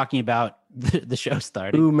start talking about the show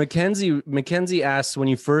starting. Ooh, Mackenzie asks, when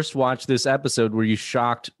you first watched this episode, were you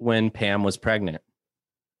shocked when Pam was pregnant?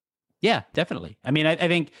 Yeah, definitely. I mean, I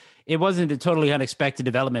think it wasn't a totally unexpected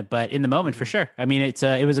development, but in the moment, for sure. I mean,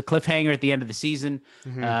 it was a cliffhanger at the end of the season.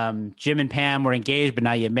 Jim and Pam were engaged, but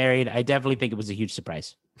not yet married. I definitely think it was a huge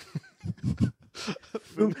surprise.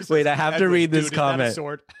 Wait, I have to read this Dude, is that a comment.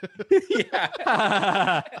 sword?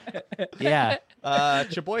 Yeah.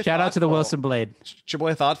 Chaboy Shout out to the Wilson Blade.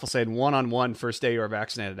 Chaboy Thoughtful saying 1-on-1 first day you are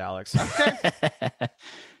vaccinated, Alex. Okay.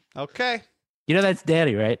 Okay. You know that's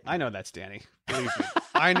Danny, right? I know that's Danny. Believe me.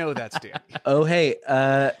 I know that's Danny. Oh, hey,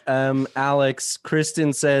 Alex,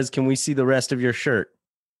 Kristen says, can we see the rest of your shirt?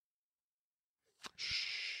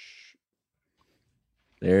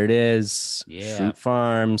 There it is. Yeah. Fruit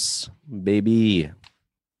Farms, baby.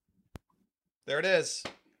 There it is.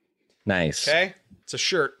 Nice. Okay. It's a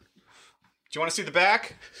shirt. Do you want to see the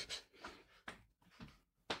back?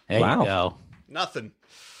 There Wow. you go. Nothing.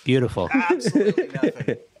 Beautiful. Absolutely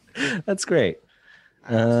nothing. That's great.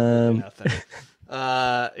 Nothing.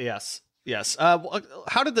 Yes.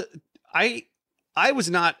 How did I was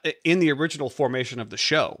not in the original formation of the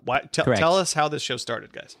show. Tell us how this show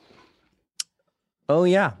started, guys. Oh,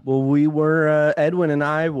 yeah. Well, we were, Edwin and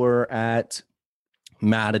I were at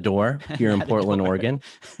Matador here in Portland, Oregon.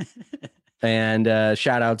 And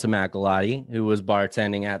shout out to Matt Galati, who was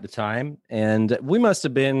bartending at the time. And we must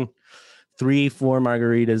have been 3-4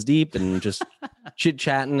 margaritas deep and just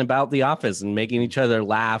chit-chatting about The Office and making each other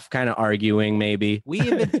laugh, kind of arguing maybe.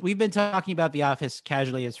 We've been talking about The Office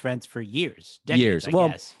casually as friends for decades, I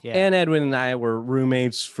guess. Yeah. And Edwin and I were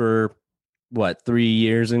roommates for 3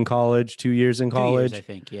 years in college, 2 years in college, 2 years, I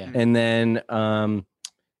think, yeah. And then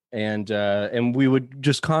and we would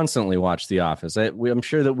just constantly watch The Office. I'm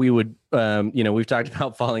sure that we would we've talked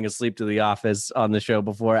about falling asleep to The Office on the show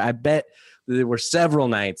before. I bet there were several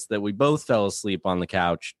nights that we both fell asleep on the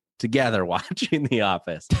couch together watching The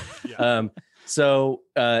Office. Yeah. So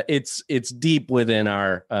it's deep within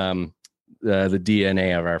our the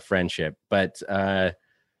DNA of our friendship, but yeah.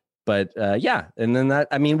 And then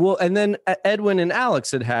and then Edwin and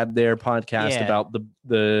Alex had their podcast about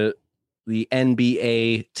the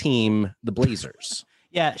NBA team, the Blazers.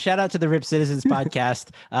 Yeah, shout out to the Rip Citizens podcast.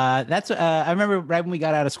 That's I remember right when we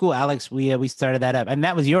got out of school, Alex, we started that up, and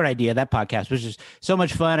that was your idea. That podcast was just so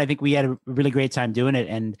much fun. I think we had a really great time doing it.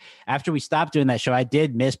 And after we stopped doing that show, I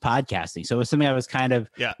did miss podcasting, so it was something I was kind of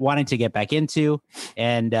wanting to get back into.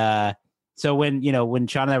 And so when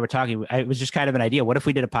Sean and I were talking, it was just kind of an idea. What if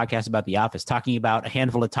we did a podcast about The Office, talking about a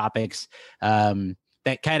handful of topics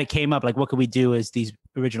that kind of came up, like what could we do as these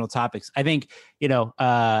original topics? I think, in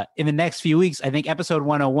the next few weeks, I think episode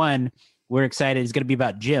 101, we're excited, is going to be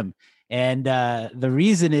about Jim. And the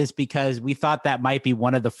reason is because we thought that might be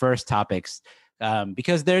one of the first topics,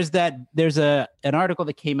 because there's an article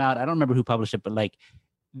that came out. I don't remember who published it, but like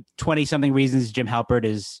 20 something reasons Jim Halpert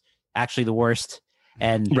is actually the worst.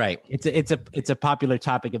 And it's a popular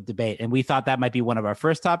topic of debate, and we thought that might be one of our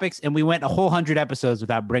first topics, and we went a whole 100 episodes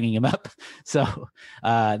without bringing him up. So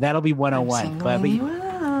that'll be 101.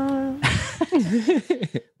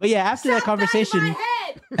 But yeah, after that conversation,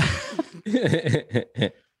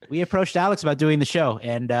 we approached Alex about doing the show,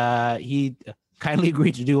 and he kindly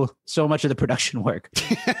agreed to do so much of the production work.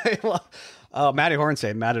 Matty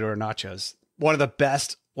Hornsey, Matador Nachos, one of the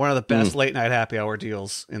best late night happy hour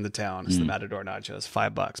deals in the town is the Matador Nachos.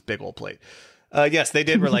 $5, big old plate. Yes, they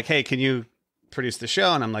did. We're like, hey, can you produce the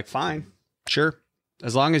show? And I'm like, fine, sure.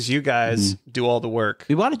 As long as you guys do all the work.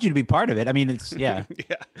 We wanted you to be part of it. I mean, it's yeah.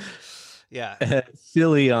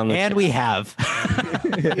 Silly on the and show. We have.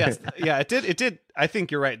 Yes. Yeah, it did. I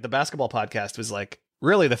think you're right. The basketball podcast was like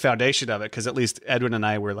really the foundation of it, because at least Edwin and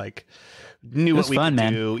I were like, knew what we could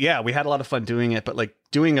do. Yeah, we had a lot of fun doing it, but like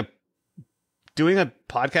doing a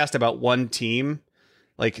podcast about one team,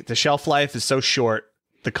 like the shelf life is so short.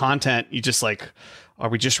 The content, you just like, are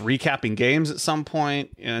we just recapping games at some point?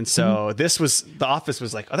 And so The Office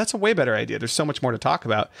was like, oh, that's a way better idea. There's so much more to talk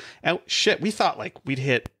about. And we thought like we'd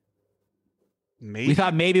hit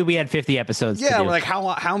maybe we had 50 episodes. Yeah, we're like,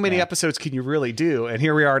 how many episodes can you really do? And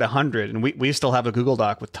here we are at 100, and we still have a Google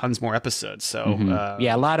Doc with tons more episodes. So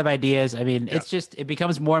a lot of ideas. I mean, it's just, it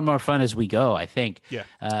becomes more and more fun as we go, I think. Yeah.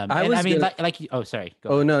 I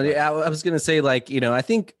was gonna say, like, I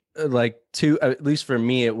think at least for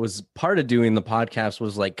me, it was part of doing the podcast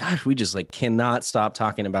was like, gosh, we just like cannot stop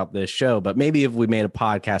talking about this show. But maybe if we made a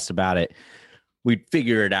podcast about it, we'd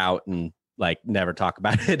figure it out and like never talk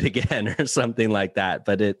about it again or something like that.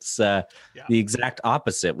 But it's the exact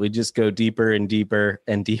opposite. We just go deeper and deeper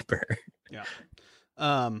and deeper. Yeah.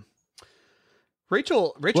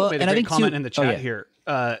 Rachel made a great comment in the chat here.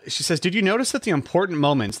 She says, did you notice that the important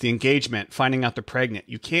moments, the engagement, finding out they're pregnant,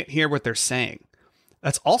 you can't hear what they're saying?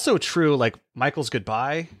 That's also true. Like Michael's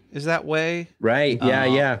goodbye is that way. Right.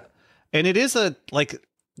 Yeah. And it is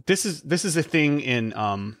this is a thing in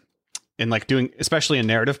like doing, especially in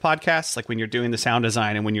narrative podcasts, like when you're doing the sound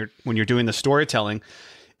design and when you're doing the storytelling,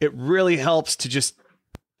 it really helps to just,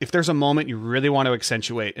 if there's a moment you really want to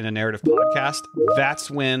accentuate in a narrative podcast,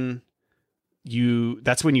 that's when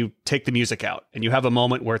you take the music out and you have a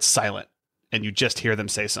moment where it's silent and you just hear them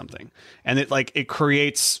say something, and it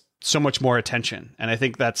creates so much more attention. And I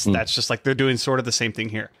think that's just like they're doing sort of the same thing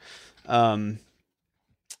here. And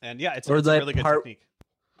yeah, it's a really good technique.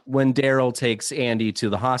 When Daryl takes Andy to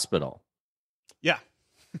the hospital. Yeah.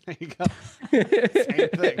 There you go. Same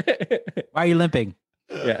thing. Why are you limping?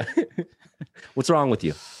 Yeah. What's wrong with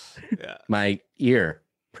you? Yeah. My ear.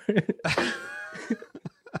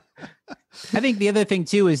 I think the other thing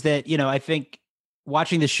too is that, I think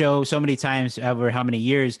watching the show so many times over how many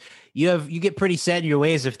years, you get pretty set in your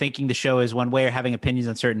ways of thinking the show is one way or having opinions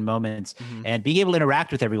on certain moments, and being able to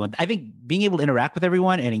interact with everyone. I think being able to interact with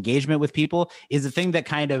everyone and engagement with people is the thing that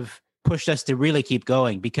kind of pushed us to really keep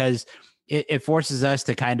going, because it forces us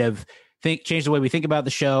to kind of change the way we think about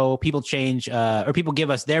the show. People change, or people give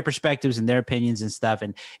us their perspectives and their opinions and stuff.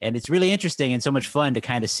 And it's really interesting and so much fun to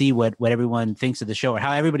kind of see what everyone thinks of the show or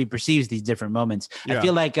how everybody perceives these different moments. Yeah. I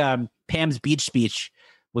feel like Pam's beach speech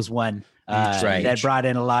was one that brought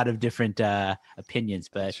in a lot of different opinions,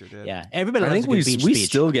 but yeah, everybody loves I think beach we speech.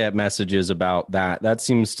 Still get messages about that. That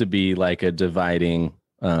seems to be like a dividing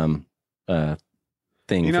thing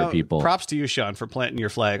for people. Props to you, Sean, for planting your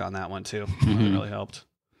flag on that one too. It really helped.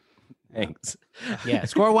 Thanks. Yeah,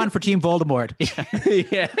 score one for Team Voldemort.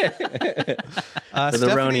 Yeah. For the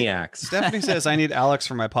Roniacs. Stephanie says, I need Alex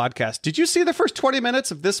for my podcast. Did you see the first 20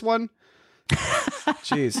 minutes of this one?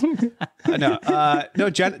 Jeez. No,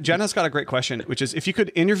 Jenna's got a great question, which is, if you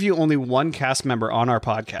could interview only one cast member on our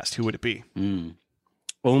podcast, who would it be?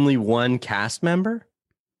 Only one cast member?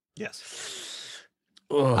 Yes.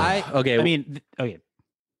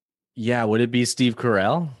 Yeah, would it be Steve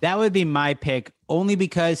Carell? That would be my pick, only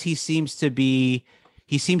because he seems to do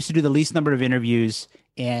the least number of interviews,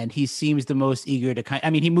 and he seems the most eager to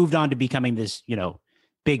he moved on to becoming this,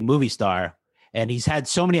 big movie star, and he's had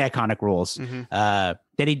so many iconic roles that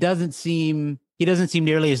he doesn't seem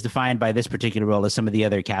nearly as defined by this particular role as some of the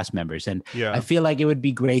other cast members. And I feel like it would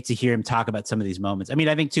be great to hear him talk about some of these moments. I mean,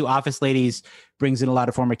 I think too, Office Ladies brings in a lot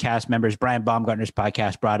of former cast members. Brian Baumgartner's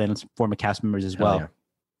podcast brought in some former cast members as well.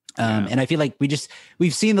 And I feel like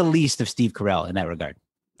we've seen the least of Steve Carell in that regard.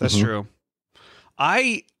 That's true.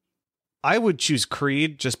 I would choose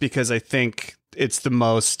Creed just because I think it's the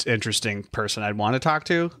most interesting person I'd want to talk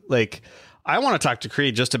to. Like, I want to talk to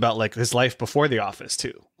Creed just about like his life before The Office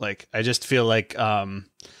too. Like, I just feel like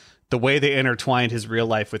the way they intertwined his real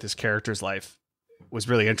life with his character's life was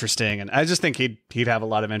really interesting, and I just think he'd have a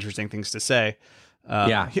lot of interesting things to say.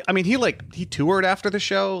 He toured after the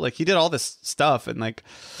show, like he did all this stuff, and like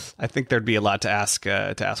I think there'd be a lot to ask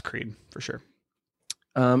Creed for sure.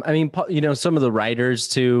 Some of the writers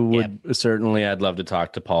too would certainly. I'd love to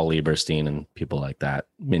talk to Paul Lieberstein and people like that,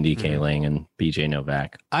 Mindy Kaling and BJ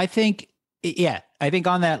Novak. I think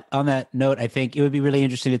on that note, I think it would be really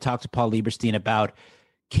interesting to talk to Paul Lieberstein about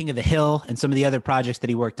King of the Hill and some of the other projects that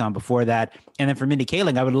he worked on before that. And then for Mindy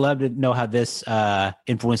Kaling, I would love to know how this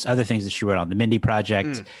influenced other things that she wrote on, the Mindy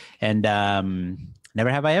Project and Never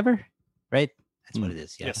Have I Ever, right? That's what it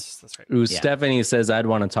is. Yeah. Yes, that's right. Ooh, Stephanie says, I'd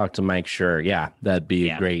want to talk to Mike Schur. Yeah, that'd be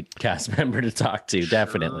a great cast member to talk to.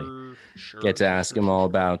 Definitely. Get to ask him all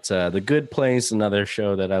about The Good Place, another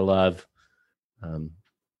show that I love.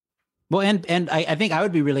 Well, and I think I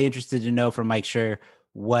would be really interested to know from Mike Schur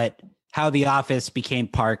how The Office became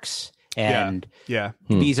Parks and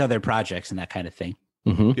these other projects and that kind of thing.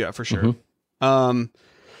 Yeah, for sure.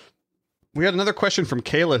 We had another question from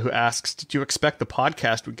Kayla who asks, did you expect the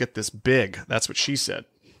podcast would get this big? That's what she said.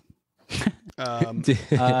 No.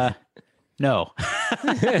 No,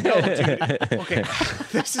 dude. Okay.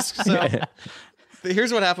 This is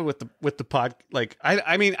here's what happened with the pod. Like,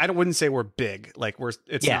 I wouldn't say we're big. Like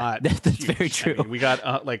it's not. That's very true. I mean, we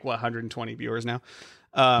got 120 viewers now.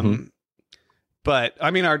 But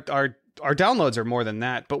I mean, our downloads are more than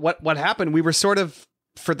that. But what happened? We were sort of,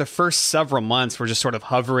 for the first several months, we're just sort of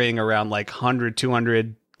hovering around like 100,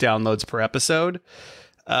 200 downloads per episode.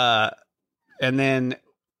 And then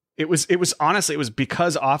it was honestly, it was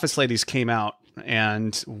because Office Ladies came out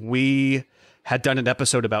and we had done an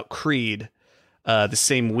episode about Creed the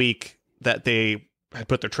same week that they had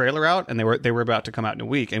put their trailer out, and they were about to come out in a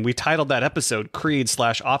week. And we titled that episode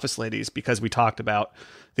Creed/Office Ladies because we talked about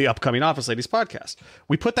the upcoming Office Ladies podcast.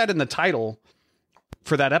 We put that in the title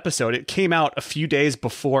for that episode, it came out a few days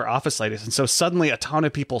before Office Ladies. And so suddenly a ton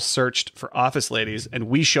of people searched for Office Ladies and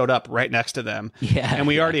we showed up right next to them. Yeah. And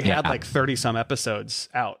we already had like 30 some episodes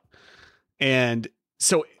out. And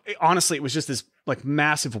so honestly, it was just this like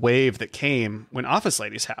massive wave that came when Office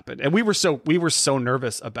Ladies happened. And we were so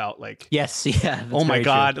nervous about like, yes. Yeah. Oh my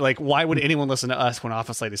God. Like, why would anyone listen to us when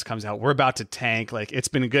Office Ladies comes out? We're about to tank. Like, it's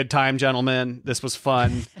been a good time, gentlemen. This was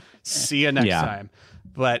fun. See you next time.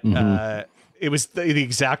 But, it was the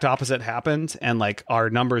exact opposite happened. And like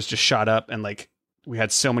our numbers just shot up and like we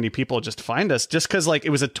had so many people just find us just because like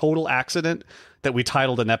it was a total accident that we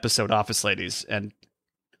titled an episode Office Ladies and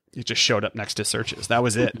it just showed up next to searches. That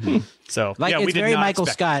was it. So like, yeah, it's we did very not Michael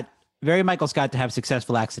expect Scott, very Michael Scott to have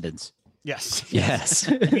successful accidents. Yes.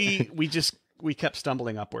 we kept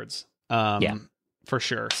stumbling upwards. For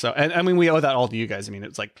sure. So, and I mean, we owe that all to you guys. I mean,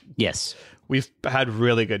 it's like, yes, we've had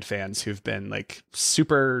really good fans who've been like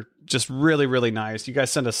super, just really, really nice. You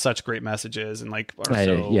guys send us such great messages and like, I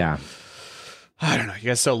don't know. You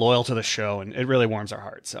guys are so loyal to the show and it really warms our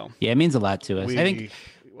hearts. So yeah, it means a lot to us.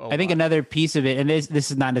 I think another piece of it, and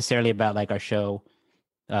this is not necessarily about like our show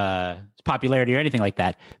popularity or anything like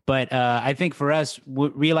that, but I think for us,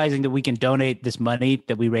 realizing that we can donate this money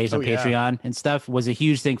that we raise on Patreon and stuff was a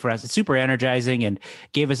huge thing for us. It's super energizing and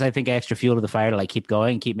gave us, I think, extra fuel to the fire to like keep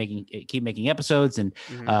going, keep making episodes. And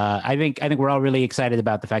I think we're all really excited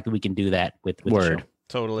about the fact that we can do that with the show.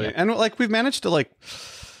 Totally. Yeah. And like we've managed to like.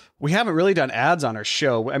 We haven't really done ads on our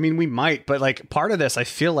show. I mean, we might, but like part of this, I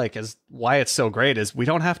feel like is why it's so great is we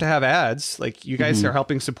don't have to have ads. Like you guys are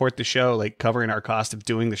helping support the show, like covering our cost of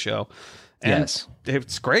doing the show. And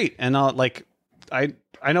it's great. And like, I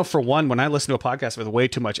know for one, when I listen to a podcast with way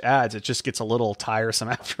too much ads, it just gets a little tiresome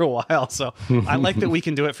after a while. So I like that we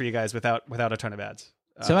can do it for you guys without a ton of ads.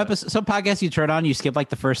 Some podcasts you turn on, you skip like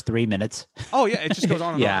the first 3 minutes. Oh yeah. It just goes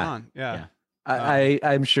on and on and on. Yeah.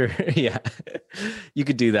 I'm sure. Yeah, you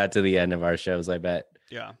could do that to the end of our shows, I bet.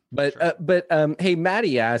 Yeah, but hey,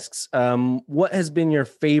 Maddie asks, what has been your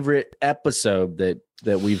favorite episode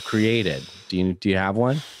that we've created? Do you have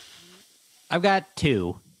one? I've got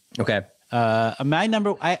 2. Okay. My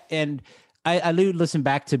number, I listen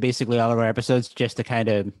back to basically all of our episodes just to kind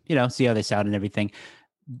of see how they sound and everything.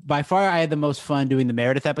 By far, I had the most fun doing the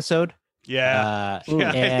Meredith episode. Yeah,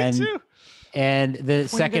 and me too. And the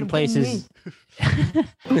second place is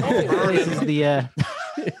the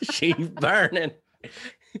she's burning.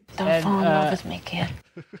 Don't fall in love with me, kid.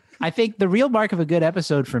 I think the real mark of a good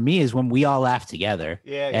episode for me is when we all laugh together.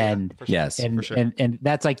 And for sure. And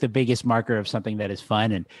that's like the biggest marker of something that is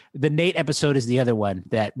fun. And the Nate episode is the other one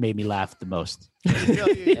that made me laugh the most.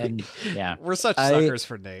 And we're such suckers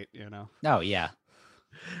for Nate, Oh yeah.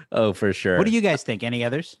 Oh, for sure. What do you guys think? Any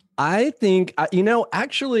others? I think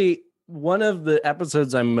actually. One of the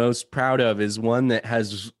episodes I'm most proud of is one that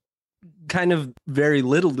has kind of very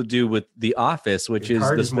little to do with The Office, which is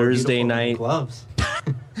the Thursday night gloves.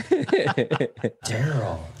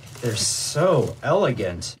 Daryl, they're so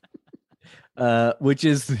elegant. Which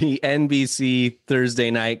is the NBC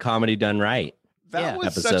Thursday night comedy done right. That was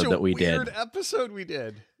episode such a that we weird did. episode we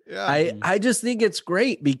did. Yeah, I just think it's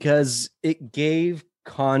great because it gave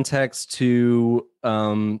context to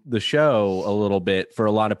the show a little bit for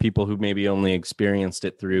a lot of people who maybe only experienced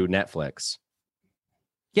it through Netflix.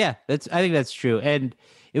 Yeah, I think that's true. And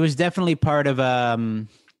it was definitely part of the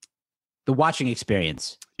watching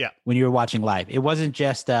experience. Yeah. When you were watching live. It wasn't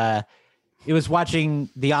just it was watching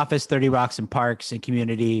The Office, 30 Rocks and Parks and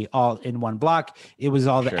Community all in one block. It was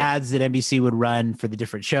all the ads that NBC would run for the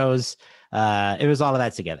different shows. It was all of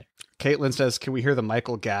that together. Caitlin says, "Can we hear the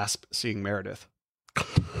Michael gasp seeing Meredith?"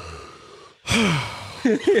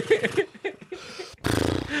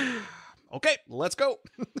 Okay, let's go.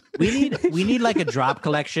 We need like a drop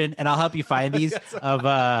collection, and I'll help you find these of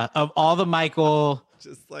all the Michael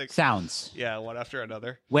just like sounds. Yeah, one after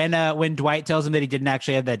another. When Dwight tells him that he didn't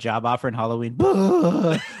actually have that job offer in Halloween.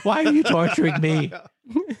 Why are you torturing me?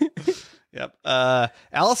 Yep.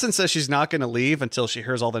 Allison says she's not going to leave until she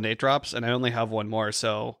hears all the Nate drops, and I only have one more.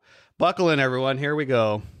 So buckle in, everyone. Here we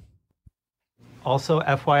go. Also,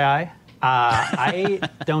 FYI, I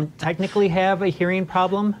don't technically have a hearing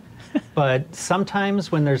problem, but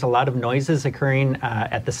sometimes when there's a lot of noises occurring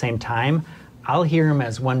at the same time, I'll hear them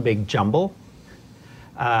as one big jumble.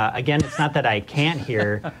 Again, it's not that I can't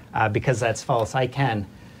hear because that's false. I can.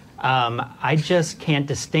 I just can't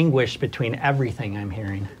distinguish between everything I'm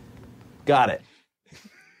hearing. Got it.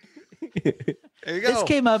 There you go.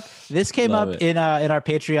 This came up in our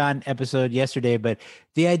Patreon episode yesterday, but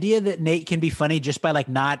the idea that Nate can be funny just by like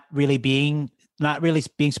not really being not really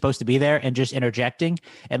being supposed to be there and just interjecting,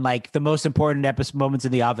 and like the most important moments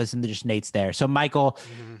in The Office, and just Nate's there. So Michael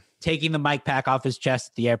taking the mic pack off his chest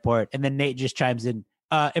at the airport, and then Nate just chimes in.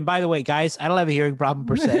 And by the way, guys, I don't have a hearing problem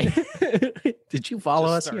per se. Did you follow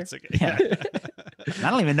us here? Yeah. I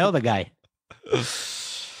don't even know the guy.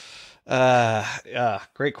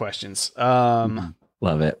 Great questions.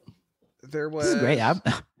 Love it. There was This is great.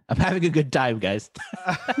 I'm having a good time, guys.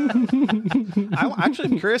 I'm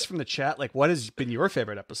actually curious from the chat, like, what has been your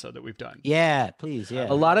favorite episode that we've done? Yeah, please. Yeah.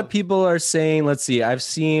 A lot of people are saying, let's see, I've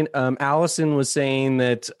seen Allison was saying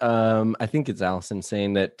that I think it's Allison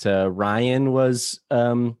saying that Ryan was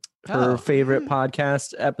her favorite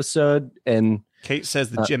podcast episode, and Kate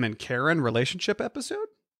says the Jim and Karen relationship episode.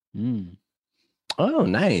 Oh,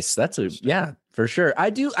 nice. That's for sure. I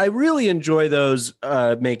really enjoy those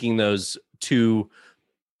making those 2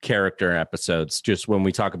 character episodes, just when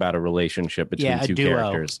we talk about a relationship between 2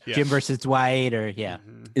 characters. Jim versus Dwight, or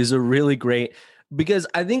is a really great, because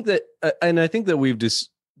I think that and I think that we've just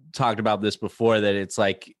talked about this before, that it's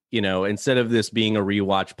like, instead of this being a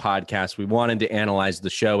rewatch podcast, we wanted to analyze the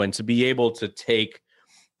show, and to be able to take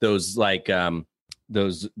those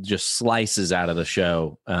those just slices out of the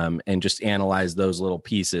show and just analyze those little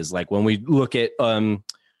pieces. Like when we look at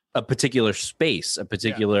a particular space, a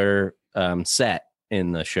particular set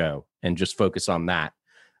in the show, and just focus on that.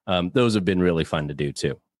 Those have been really fun to do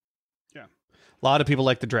too. Yeah. A lot of people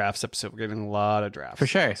like the drafts episode. We're getting a lot of drafts. For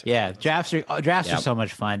sure. Yeah. Drafts are so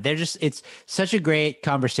much fun. It's such a great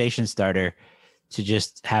conversation starter to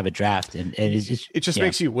just have a draft. And it just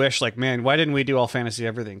makes you wish, like, man, why didn't we do all fantasy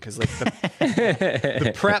everything? Because like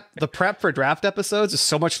the prep for draft episodes is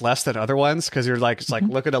so much less than other ones, because you're like, it's like,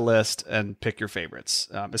 look at a list and pick your favorites.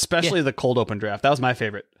 Especially the cold open draft. That was my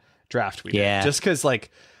favorite draft we did. Just because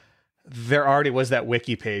like there already was that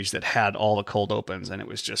wiki page that had all the cold opens, and it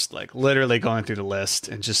was just like literally going through the list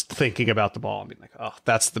and just thinking about the ball and being like, oh,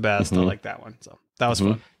 that's the best. I like that one. So that was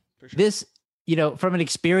fun. For sure. This, from an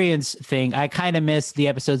experience thing, I kind of miss the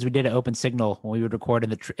episodes we did at Open Signal when we would record in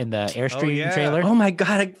the Airstream trailer. Oh my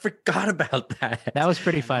God, I forgot about that. That was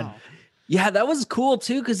pretty fun. Yeah, that was cool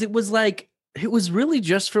too, because it was really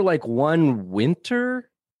just for like one winter.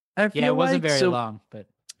 I feel it wasn't very long, but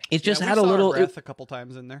it just had a little breath a couple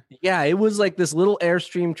times in there. Yeah, it was like this little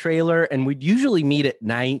Airstream trailer, and we'd usually meet at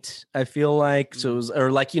night, I feel like. So it was,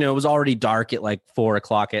 or like, it was already dark at like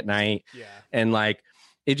 4:00 at night. Yeah. And like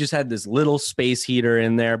it just had this little space heater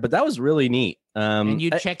in there, but that was really neat. And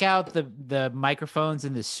you check out the microphones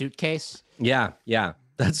in the suitcase. Yeah,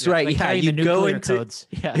 that's right. Like yeah, you go into codes.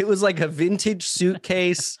 Yeah. It was like a vintage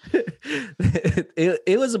suitcase.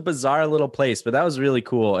 it was a bizarre little place, but that was really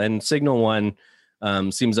cool. And Signal One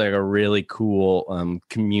seems like a really cool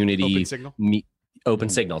community Open Signal. Open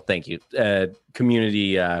Signal. Thank you.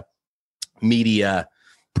 Community media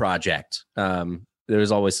project.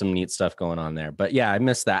 There's always some neat stuff going on there. But yeah, I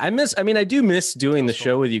miss that. I do miss doing the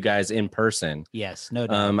show with you guys in person. Yes, no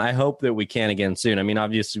doubt. I hope that we can again soon. I mean,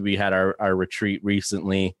 obviously we had our retreat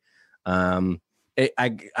recently. It'd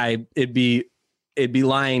be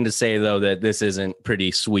lying to say though that this isn't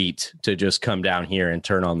pretty sweet to just come down here and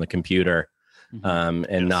turn on the computer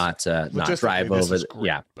and not drive over.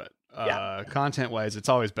 But content wise, it's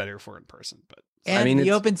always better if we're in person. But and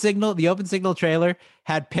the Open Signal trailer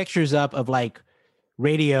had pictures up of like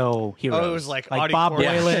radio heroes. Oh, it was like Bob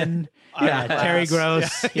Boylan, Terry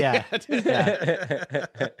Gross. Yeah.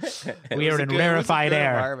 We are in rarefied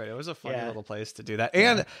air. It was a funny little place to do that.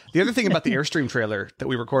 And the other thing about the Airstream trailer that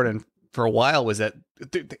we recorded for a while was that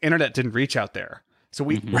the internet didn't reach out there. So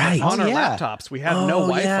we on our laptops, we had no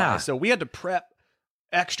Wi-Fi. So we had to prep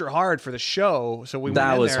extra hard for the show. So we went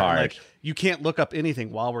in there hard. And like, you can't look up anything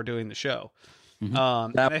while we're doing the show. And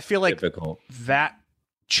I feel like that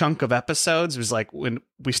chunk of episodes was like when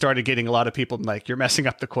we started getting a lot of people like, you're messing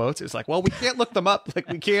up the quotes. It's like, well, we can't look them up. Like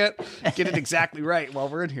we can't get it exactly right while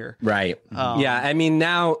we're in here. Right. I mean,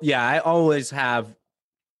 now, I always have,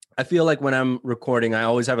 I feel like when I'm recording, I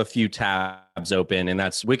always have a few tabs open, and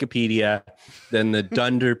that's Wikipedia, then the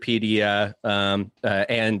Dunderpedia,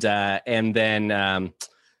 and then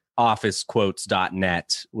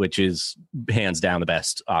officequotes.net, which is hands down the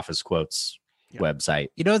best office quotes website.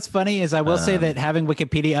 You know what's funny is I will say that having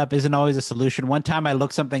Wikipedia up isn't always a solution. One time I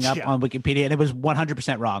looked something up on Wikipedia and it was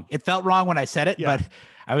 100% wrong. It felt wrong when I said it, but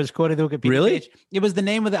I was quoting the Wikipedia page. It was the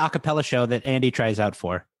name of the a cappella show that Andy tries out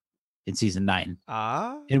for in season 9.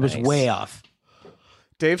 It was way off.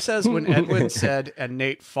 Dave says when Edwin said, and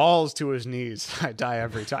Nate falls to his knees, I die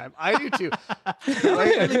every time. I do too.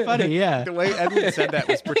 Really funny, yeah. The way Edwin said that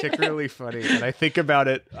was particularly funny. And I think about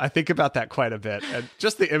that quite a bit. And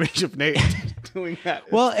just the image of Nate doing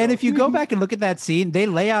that. Well, and if you go back and look at that scene, they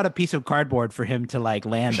lay out a piece of cardboard for him to like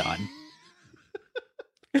land on.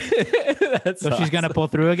 So she's going to pull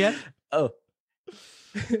through again? Oh.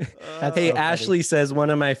 Hey, Ashley says one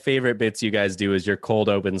of my favorite bits you guys do is your cold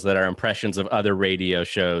opens that are impressions of other radio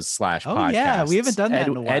shows / podcasts. Oh, yeah, we haven't done that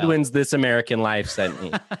in a while. Edwin's This American Life sent me.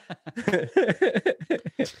 Welcome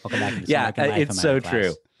back to This Yeah, American Life, it's I'm so out of class.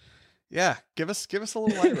 true. Yeah, give us a little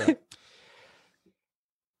Lyra.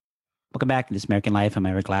 Welcome back to This American Life. I'm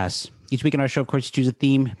Ira Glass. Each week on our show, of course, you choose a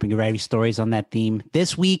theme, bring a variety of stories on that theme.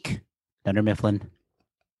 This week, Dunder Mifflin.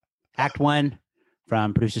 Act 1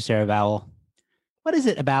 from producer Sarah Vowell. What is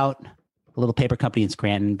it about a little paper company in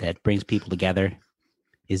Scranton that brings people together?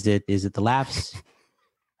 Is it the laughs?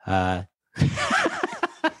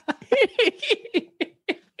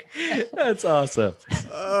 That's awesome.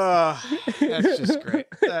 That's just great.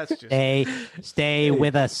 That's just stay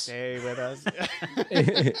with us. Stay with us.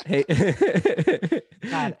 Hey,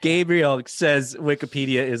 Gabriel says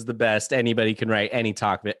Wikipedia is the best. Anybody can write any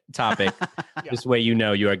topic. This way you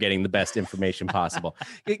know you are getting the best information possible.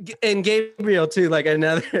 And Gabriel too, like I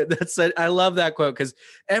love that quote because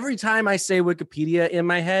every time I say Wikipedia in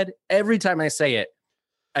my head, every time I say it,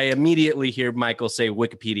 I immediately hear Michael say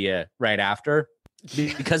Wikipedia right after.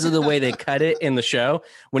 Because of the way they cut it in the show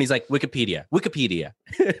when he's like Wikipedia.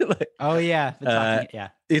 Like, oh yeah. Yeah.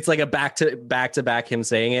 It's like a back to back him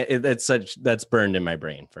saying it. That's burned in my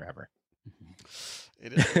brain forever.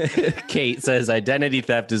 It is. Kate says identity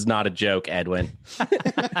theft is not a joke, Edwin.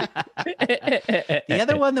 The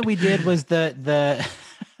other one that we did was the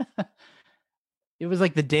it was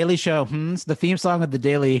like the Daily Show the theme song of the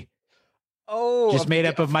Daily. Oh, just made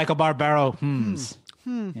up of Michael Barbaro hymns.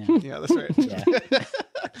 Yeah, that's right.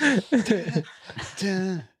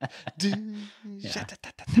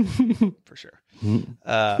 For sure.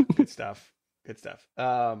 Good stuff.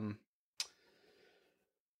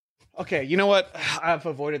 Okay, you know what? I've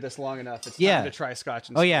avoided this long enough. It's time to try Scotch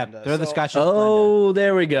and Splenda. Throw the Scotch and Splenda.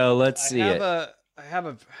 There we go. Let's see it. I have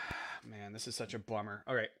a man, this is such a bummer.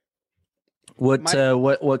 All right. What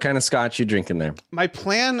kind of Scotch you drinking there? My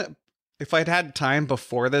plan, if I'd had time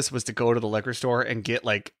before this, was to go to the liquor store and get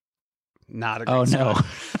like not a great Scotch.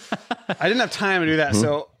 I didn't have time to do that,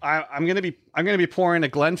 so I'm gonna be pouring a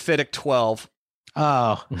Glenfiddich 12.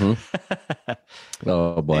 Oh,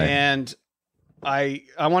 oh boy! And I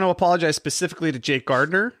want to apologize specifically to Jake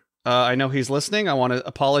Gardner. I know he's listening. I want to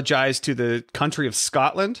apologize to the country of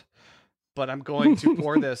Scotland, but I'm going to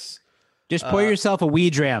pour this. Just pour yourself a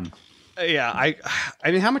wee dram. Yeah, I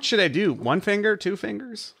mean, how much should I do? 1 finger, 2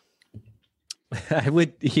 fingers?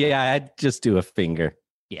 I'd just do a finger.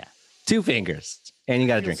 Yeah. 2 fingers. And you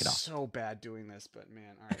got to drink it all. So bad doing this, but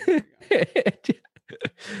man, all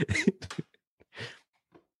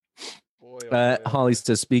right. Holly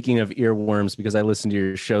says, speaking of earworms, because I listen to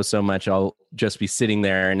your show so much, I'll just be sitting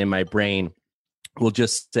there and in my brain, we'll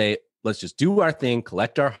just say, let's just do our thing,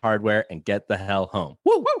 collect our hardware, and get the hell home.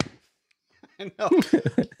 Woo! Woo!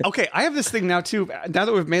 Okay, I have this thing now too. Now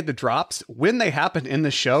that we've made the drops, when they happen in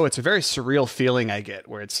the show, it's a very surreal feeling I get,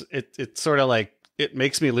 where it's sort of like it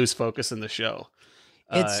makes me lose focus in the show.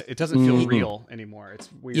 It doesn't feel real anymore. It's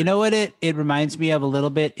weird. You know what it reminds me of a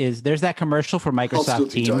little bit is there's that commercial for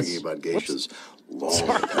Microsoft Teams. Talking about geishas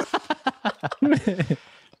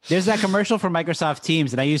There's that commercial for Microsoft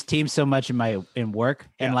Teams, and I use Teams so much in work,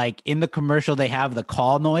 and like in the commercial they have the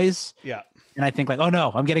call noise. Yeah. And I think like, oh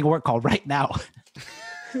no, I'm getting a work call right now.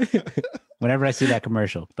 Whenever I see that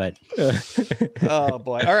commercial, but oh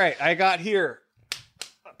boy! All right, I got here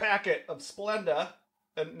a packet of Splenda,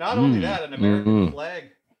 and not only that, an American flag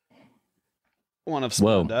one of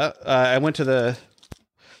Splenda. I went to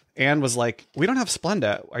Anne was like, "We don't have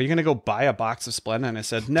Splenda. Are you going to go buy a box of Splenda?" And I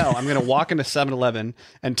said, "No, I'm going to walk into 7-Eleven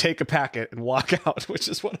and take a packet and walk out," which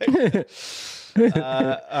is what I did.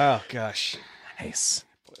 Oh gosh, nice.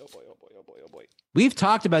 We've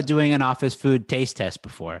talked about doing an office food taste test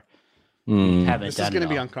before. This is going to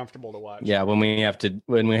be uncomfortable to watch. Yeah, when we have to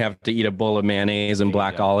eat a bowl of mayonnaise and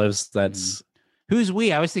black olives, that's who's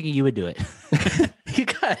we? I was thinking you would do it. You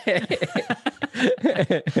got it.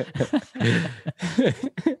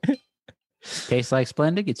 Tastes like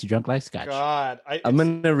Splenda, gets you drunk like Scotch. God, I'm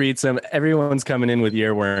gonna read some. Everyone's coming in with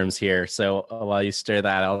earworms here, so while you stir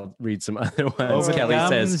that, I'll read some other ones. Over Kelly the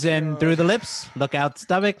gums says, and through the lips, look out the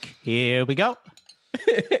stomach. Here we go.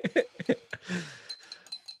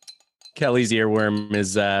 Kelly's earworm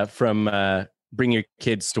is from Bring Your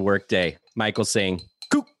Kids to Work Day. Michael saying,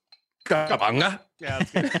 Cowabunga. Yeah,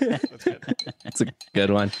 that's good. That's good. That's a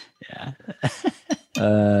good one. Yeah.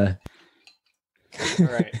 All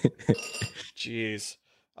right. Jeez.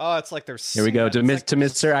 Oh, it's like there's. Here we go to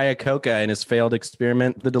Mr. Iacocca and his failed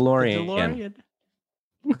experiment, the DeLorean.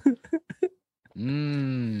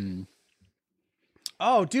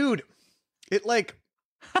 Oh, dude. It like.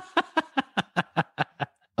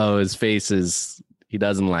 Oh, his face is. He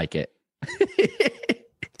doesn't like it.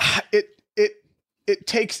 It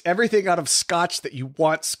takes everything out of Scotch that you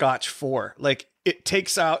want Scotch for. Like it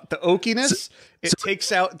takes out the oakiness. It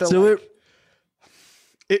takes out the.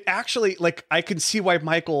 It actually, like, I can see why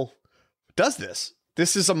Michael does this.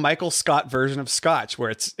 This is a Michael Scott version of Scotch,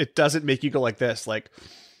 where it doesn't make you go like this. Like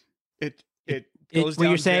it goes what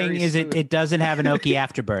down you're saying very is smooth. it doesn't have an oaky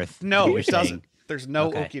afterbirth. No, it doesn't. Saying. There's no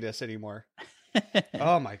Okay. oakiness anymore.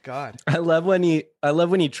 Oh my God. I love when he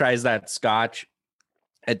tries that Scotch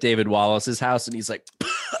at David Wallace's house, and he's like,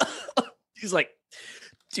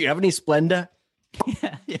 "Do you have any Splenda?"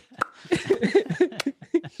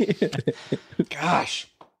 Gosh,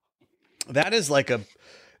 it's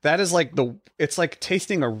like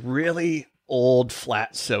tasting a really old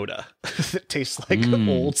flat soda that tastes like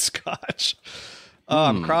old Scotch.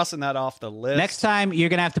 I'm crossing that off the list. Next time, you're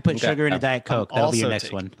gonna have to put sugar in a Diet Coke. That'll be your Also next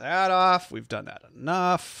taking one. That off. We've done that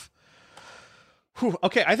enough. Whew.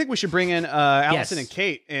 Okay, I think we should bring in Allison and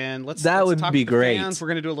Kate, and let's That would talk be to the great. fans. We're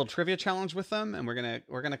gonna do a little trivia challenge with them, and we're gonna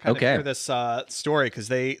kind of Okay. hear this story because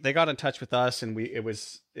they got in touch with us, and we got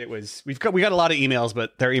a lot of emails,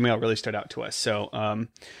 but their email really stood out to us. So,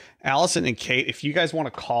 Allison and Kate, if you guys want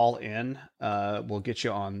to call in, we'll get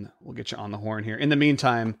you on the horn here. In the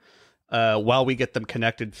meantime, while we get them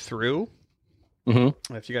connected through,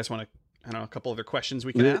 if you guys want to, I don't know, a couple other questions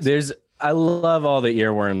we can ask. I love all the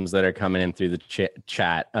earworms that are coming in through the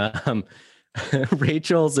chat.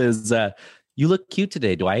 Rachel's is, "You look cute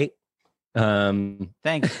today, Dwight."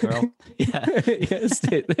 Thanks, girl. Yeah.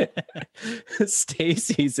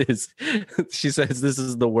 Stacy's is, she says, "This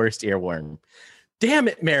is the worst earworm." Damn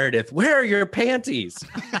it, Meredith! Where are your panties?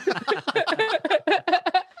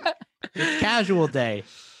 Casual day.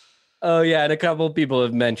 Oh yeah, and a couple of people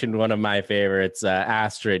have mentioned one of my favorites,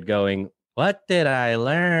 Astrid, going, "What did I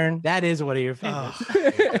learn?" That is one of your favorites.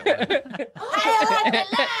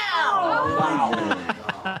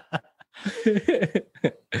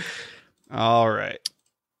 All right.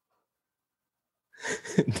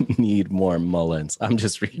 Need more Mullins. I'm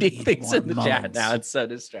just reading things in the chat now. It's so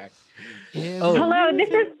distracting. Oh. Hello, this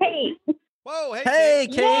is Kate. Whoa, Hey,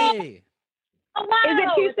 Kate. Hello. Is it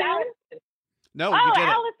too soon? No, Oh, you did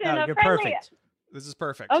Allison, it. No, a you're friendly- perfect. This is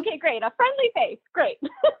perfect. Okay, great. A friendly face. Great.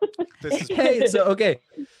 This is Hey,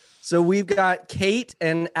 so we've got Kate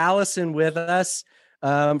and Allison with us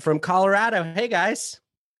from Colorado. Hey guys.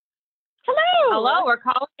 Hello. We're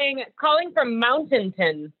calling from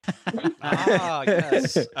Mountainton.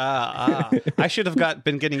 Yes. I should have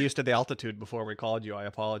been getting used to the altitude before we called you. I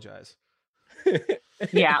apologize.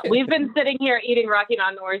 Yeah, we've been sitting here eating Rocky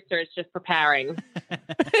Mountain oysters, just preparing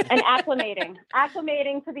And acclimating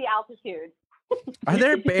to the altitude. Are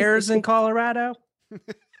there bears in Colorado? There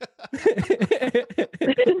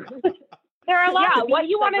are a lot. Yeah, of what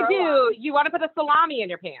beasts you that want to grow up. do, you want to put a salami in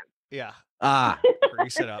your pants. Yeah.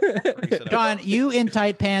 Grease it up. John, you in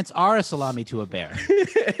tight pants are a salami to a bear.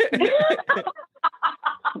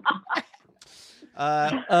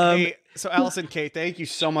 Hey, so Allison, Kate, thank you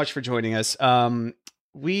so much for joining us.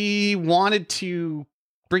 We wanted to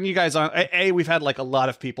bring you guys on. We've had like a lot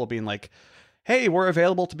of people being like, "Hey, we're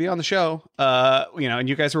available to be on the show." And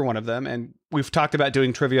you guys were one of them. And we've talked about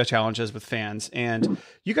doing trivia challenges with fans. And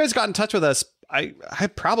you guys got in touch with us. I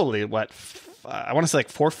probably I want to say like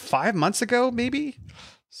 4 or 5 months ago, maybe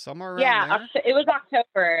somewhere around there. It was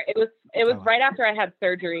October. It was right after I had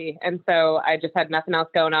surgery, and so I just had nothing else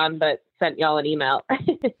going on but sent y'all an email.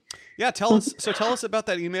 Yeah, tell us about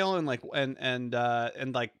that email and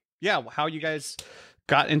how you guys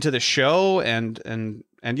got into the show and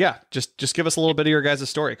yeah, just give us a little bit of your guys'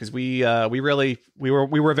 story, because we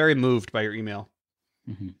were very moved by your email.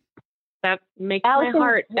 That makes Allison, my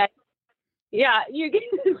heart.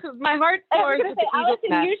 My heart I was soars. going to say,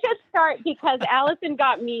 Allison, you should start because Allison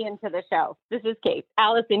got me into the show. This is Kate.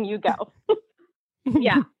 Allison, you go.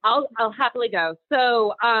 Yeah, I'll happily go.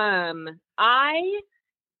 So,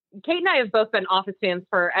 Kate and I have both been Office fans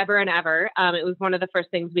forever and ever. It was one of the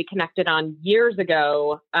first things we connected on years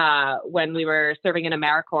ago when we were serving in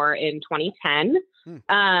AmeriCorps in 2010.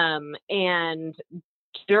 And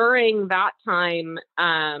during that time,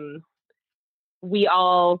 we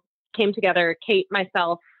all came together, Kate,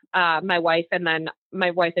 myself, my wife, and then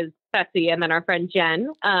my wife is Betsy, and then our friend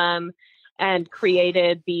Jen. and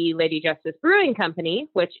created the Lady Justice Brewing Company,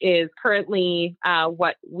 which is currently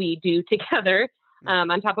what we do together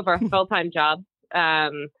on top of our full-time jobs.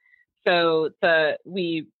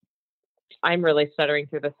 I'm really stuttering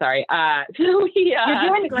through this. Sorry. You're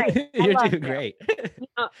doing great. You're doing great.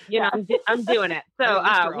 I'm doing it. So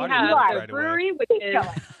we have the brewery, which is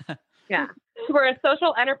we're a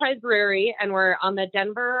social enterprise brewery, and we're on the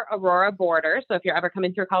Denver Aurora border. So if you're ever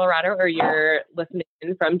coming through Colorado or you're listening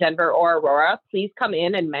in from Denver or Aurora, please come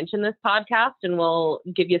in and mention this podcast, and we'll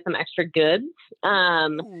give you some extra goods.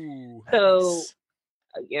 Hey-o.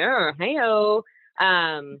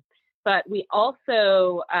 But we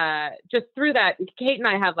also, just through that, Kate and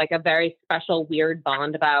I have like a very special, weird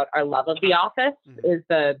bond about our love of The Office is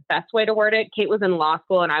the best way to word it. Kate was in law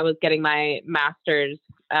school and I was getting my master's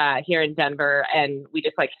here in Denver, and we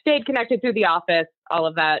just like stayed connected through The Office, all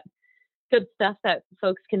of that good stuff that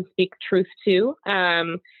folks can speak truth to.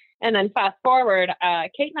 And then fast forward,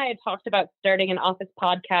 Kate and I had talked about starting an Office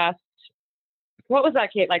podcast. What was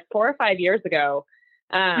that, Kate? Like 4 or 5 years ago.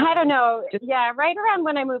 I don't know. Yeah, right around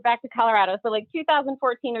when I moved back to Colorado. So like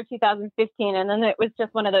 2014 or 2015. And then it was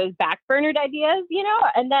just one of those backburnered ideas, you know?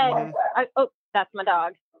 And then, that's my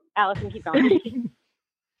dog. Allison, keep going.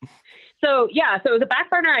 So it was a back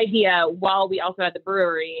burner idea while we also had the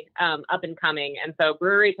brewery up and coming. And so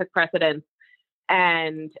brewery took precedence.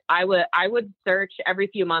 And I would search every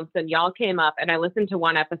few months, and y'all came up, and I listened to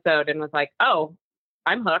one episode and was like, oh,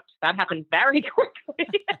 I'm hooked. That happened very quickly.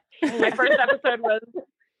 My first episode was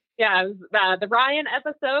the Ryan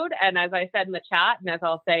episode. And as I said in the chat, and as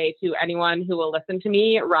I'll say to anyone who will listen to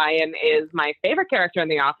me, Ryan is my favorite character in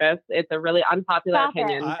The Office. It's a really unpopular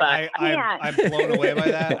opinion, but I'm blown away by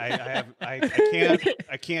that.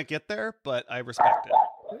 I can't get there, but I respect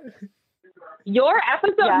it. Your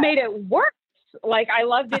episode made it worse. Like, I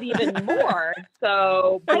loved it even more.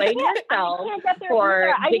 So blame yourself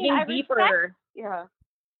for digging deeper.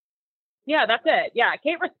 Yeah, that's it. Yeah,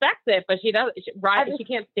 Kate respects it, but she does. She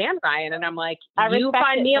can't stand Ryan, and I'm like, you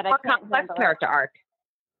find me a more complex character arc.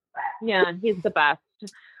 Yeah, he's the best.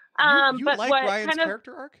 You but like Ryan's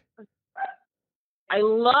character arc? I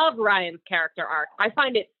love Ryan's character arc. I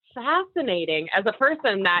find it fascinating as a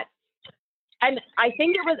person that, and I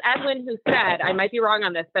think it was Edwin who said, I might be wrong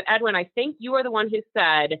on this, but Edwin, I think you were the one who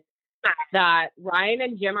said that Ryan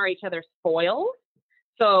and Jim are each other's foils.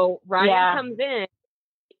 So Ryan comes in,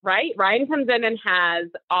 right? Ryan comes in and has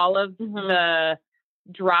all of the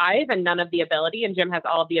drive and none of the ability, and Jim has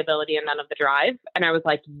all of the ability and none of the drive. And I was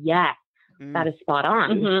like, yes, that is spot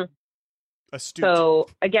on. Astute. So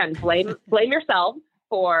again, blame yourself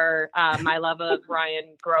for my love of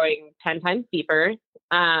Ryan growing 10 times deeper.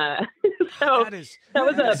 So that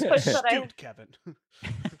was a push that I, Kevin.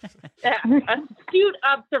 astute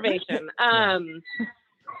observation.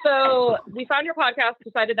 So we found your podcast,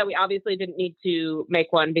 decided that we obviously didn't need to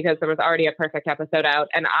make one because there was already a perfect episode out.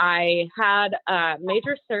 And I had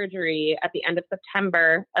major surgery at the end of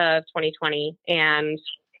September of 2020. And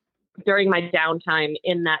during my downtime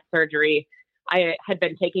in that surgery, I had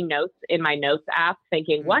been taking notes in my notes app,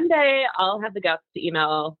 thinking one day I'll have the guts to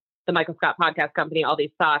email the Michael Scott Podcast Company all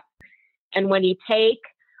these thoughts. And when you take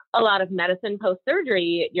a lot of medicine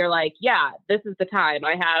post-surgery, you're like, yeah, this is the time.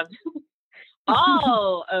 I have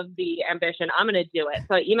all of the ambition. I'm going to do it.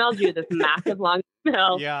 So I emailed you this massive long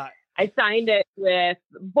email. Yeah. I signed it with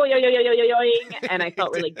boing, and I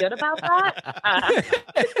felt really good about that.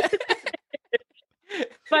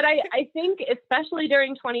 But I think especially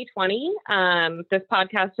during 2020, this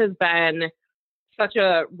podcast has been such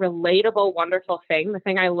a relatable, wonderful thing. The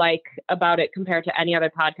thing I like about it compared to any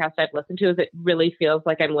other podcast I've listened to is it really feels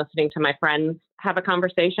like I'm listening to my friends have a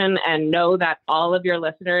conversation, and know that all of your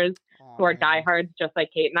listeners who are diehards, just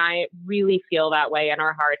like Kate and I, really feel that way in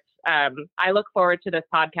our hearts. I look forward to this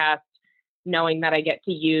podcast knowing that I get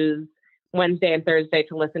to use Wednesday and Thursday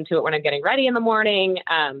to listen to it when I'm getting ready in the morning.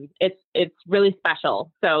 It's really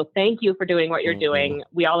special. So thank you for doing what you're doing.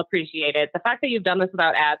 We all appreciate it. The fact that you've done this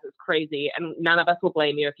without ads is crazy, and none of us will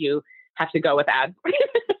blame you if you have to go with ads.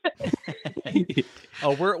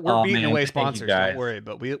 Oh, we're beating away sponsors. Don't worry,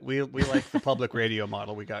 but we like the public radio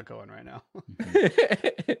model we got going right now.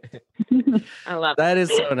 I love that. Is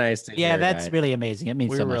so nice to hear. Yeah, that's really amazing. It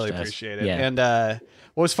means so much. We really to us. appreciate it. Yeah. And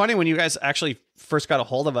what was funny when you guys actually first got a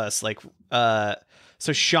hold of us, like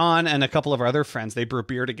so Sean and a couple of our other friends, they brew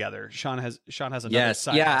beer together. Sean has another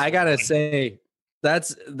side. Yeah, I gotta say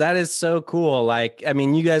that is so cool. Like, I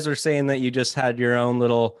mean, you guys were saying that you just had your own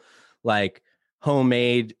little like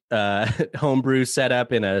homemade homebrew set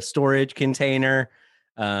up in a storage container.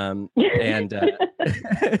 And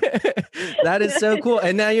that is so cool.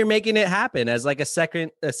 And now you're making it happen as like a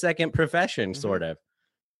second profession, sort of.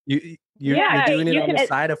 You're doing it on the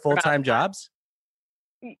side of full-time jobs.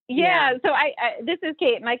 Yeah. So this is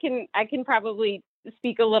Kate, and I can probably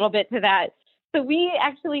speak a little bit to that. So we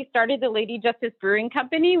actually started the Lady Justice Brewing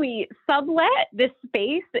Company. We sublet this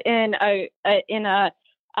space in a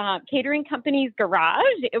catering company's garage.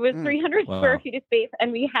 It was 300 square feet of space,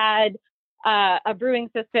 and we had a brewing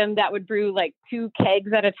system that would brew like 2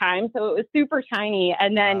 kegs at a time. So it was super tiny.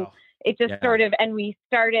 And then it just sort of, and we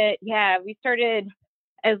started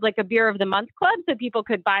as like a beer of the month club. So people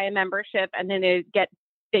could buy a membership and then they'd get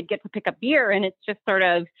to pick up beer, and it's just sort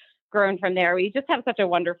of grown from there. We just have such a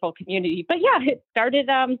wonderful community. But yeah, it started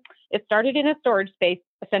in a storage space,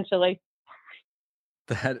 essentially.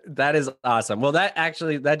 That is awesome. Well,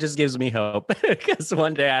 that just gives me hope, because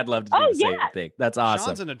one day I'd love to do the same thing. That's awesome.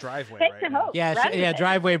 Sean's in a driveway right now. Yeah,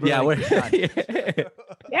 driveway brewing. Yeah,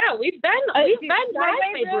 we've been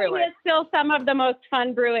driveway brewing is still some of the most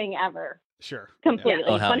fun brewing ever. Sure. Completely.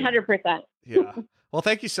 100%. Yeah. Well,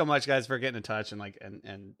 thank you so much, guys, for getting in touch and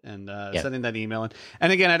sending that email.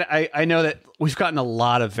 And again, I know that we've gotten a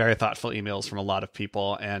lot of very thoughtful emails from a lot of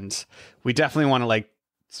people, and we definitely want to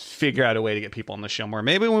figure out a way to get people on the show more.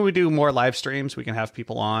 Maybe when we do more live streams, we can have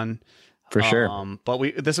people on for sure.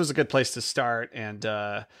 But this was a good place to start. And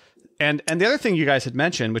the other thing you guys had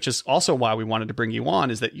mentioned, which is also why we wanted to bring you on,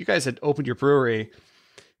 is that you guys had opened your brewery,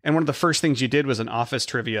 and one of the first things you did was an office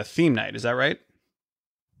trivia theme night. Is that right?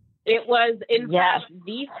 It was, in fact,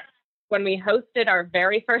 when we hosted our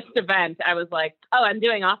very first event, I was like, oh, I'm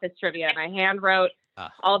doing office trivia. And I hand wrote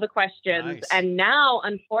all the questions. Nice. And now,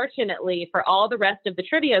 unfortunately, for all the rest of the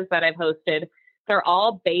trivias that I've hosted, they're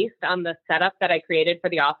all based on the setup that I created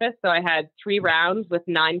for the office. So I had 3 rounds with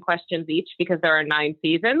 9 questions each, because there are 9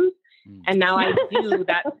 seasons. And now I do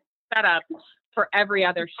that setup for every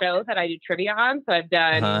other show that I do trivia on. So I've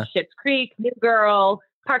done Schitt's Creek, New Girl,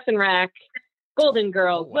 Parks and Rec, Golden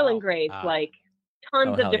Girls, Will and Grace,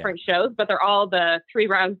 tons of different shows, but they're all the 3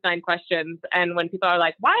 rounds, 9 questions. And when people are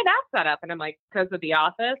like, why that setup? And I'm like, because of The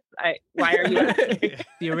Office. Why are you asking?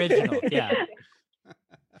 The original, yeah.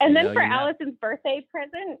 And then for Allison's birthday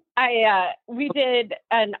present, we did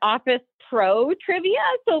an Office Pro trivia.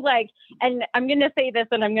 So and I'm going to say this,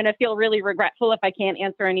 and I'm going to feel really regretful if I can't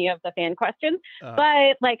answer any of the fan questions,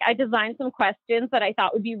 but I designed some questions that I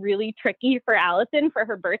thought would be really tricky for Allison for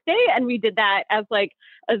her birthday. And we did that as a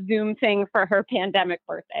Zoom thing for her pandemic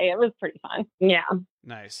birthday. It was pretty fun. Yeah.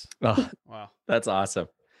 Nice. Oh, wow. That's awesome.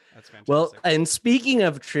 That's fantastic. Well, and speaking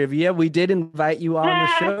of trivia, we did invite you on the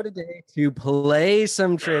show today to play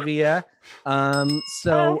some trivia.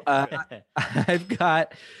 So I've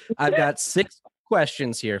got 6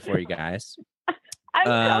 questions here for you guys. I'm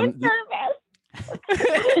so nervous.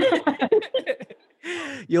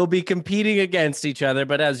 You'll be competing against each other,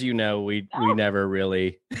 but as you know, we never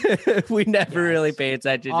really pay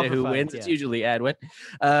attention to who wins. It's usually Edwin.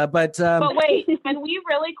 But wait, can we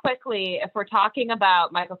really quickly, if we're talking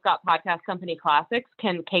about Michael Scott Podcast Company Classics,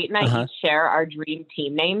 can Kate and I each share our dream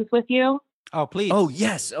team names with you? Oh, please. Oh,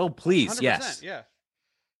 yes. Oh, please. Yes. Yeah.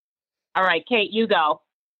 All right, Kate, you go.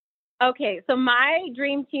 Okay, so my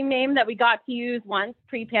dream team name that we got to use once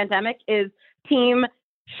pre-pandemic is Team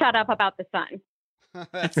Shut Up About the Sun.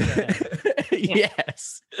 That's good.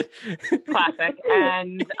 Yes. Classic.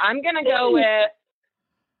 And I'm going to go with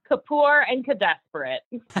Kapoor and Kadesperate.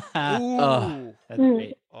 Oh, that's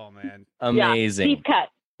great. Oh, man. Amazing. Deep cut.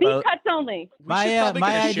 Deep cuts only. We should probably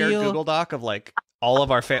get a shared Google Doc of all of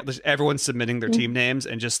our everyone submitting their team names,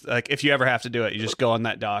 and just if you ever have to do it, you just go on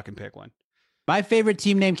that doc and pick one. My favorite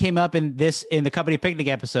team name came up in the company picnic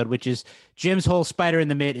episode, which is Jim's whole spider in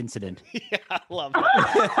the mid incident. Yeah, I love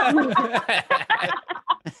that.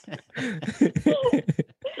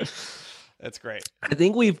 That's great. I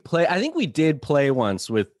think we did play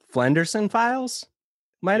once with Flenderson Files.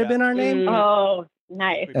 Might have been our name. Oh,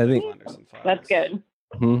 nice. I think that's good.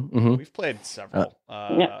 Mm-hmm. We've played several.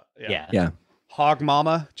 Yeah. Hog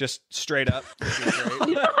Mama, just straight up. Hog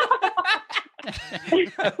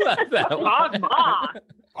Mama.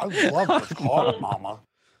 I love this Hog Mama.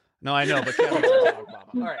 No, I know, but Kevin says Hog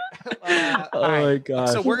Mama. All right. Oh my God.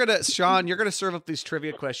 So Sean, you're gonna serve up these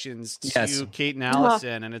trivia questions to Kate and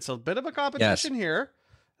Allison, and it's a bit of a competition here.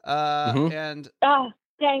 And oh,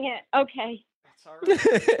 dang it. Okay.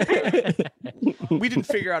 We didn't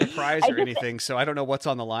figure out a prize or anything, so I don't know what's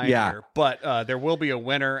on the line here. But there will be a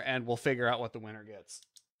winner, and we'll figure out what the winner gets.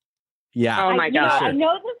 Yeah. Oh my God. I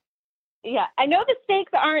know this. Yeah, I know the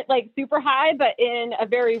stakes aren't like super high, but in a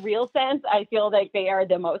very real sense, I feel like they are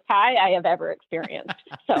the most high I have ever experienced.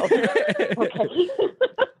 So, okay.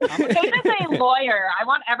 Kate is a lawyer. I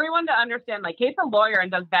want everyone to understand, like, Kate's a lawyer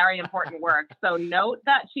and does very important work. So note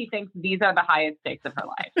that she thinks these are the highest stakes of her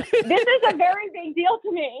life. This is a very big deal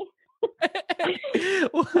to me.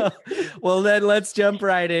 well, then let's jump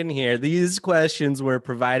right in here. These questions were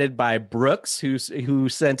provided by Brooks, who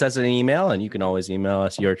sent us an email, and you can always email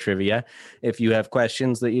us your trivia if you have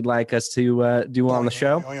questions that you'd like us to do on the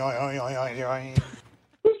show.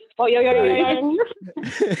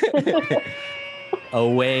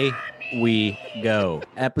 Away we go.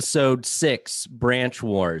 Episode 6, Branch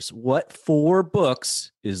Wars. What 4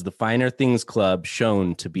 books is the Finer Things Club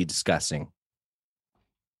shown to be discussing?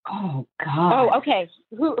 Oh God! Oh, okay.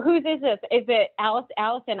 Whose is this? Is it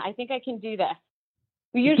Allison? I think I can do this.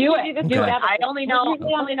 We usually do this together. I only know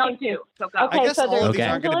 2. So go. Okay, I guess all of these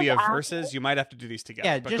aren't going to be a versus. You might have to do these together.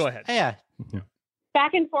 Yeah, but go ahead. Yeah.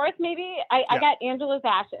 Back and forth, maybe. I got Angela's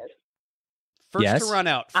Ashes. First to run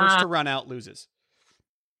out. First to run out loses.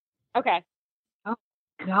 Okay. Oh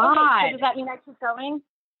God! Okay, so does that mean I keep going?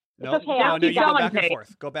 No, it's okay. No, you go back and Kate.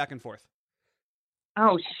 forth. Go back and forth.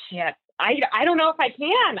 Oh shit! I don't know if I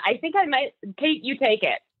can. I think I might. Kate, you take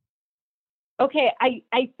it. Okay,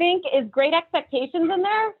 I think is Great Expectations in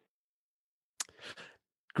there?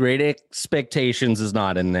 Great Expectations is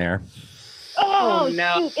not in there. Oh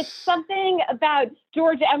no! Shoot. It's something about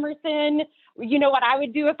George Emerson. You know what I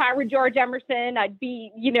would do if I were George Emerson? I'd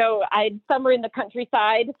be, I'd somewhere in the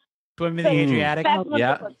countryside. Swim in the Adriatic.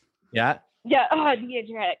 Yeah. Yeah. Oh, the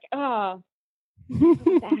Adriatic. Oh.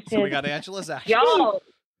 So we got Angela's Ashes. Yo,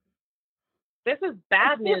 this is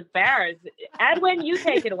bad news bears. Edwin, you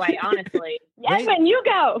take it away, honestly. Edwin, you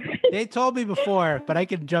go. They told me before, but I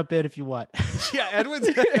can jump in if you want. Yeah, Edwin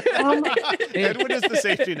is the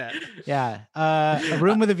safety net. Yeah. A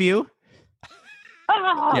Room with a View.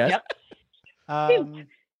 Oh. Yes. Yep.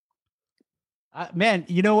 Man,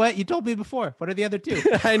 you know what? You told me before. What are the other 2?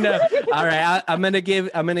 I know. All right, I'm gonna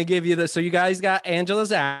give you this. So you guys got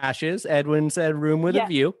Angela's Ashes. Edwin said Room with a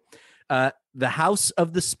View. The House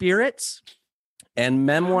of the Spirits, and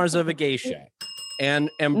Memoirs of a Geisha. And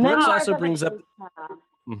Brooks also brings up.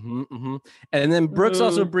 And then Brooks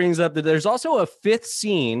also brings up that there's also a 5th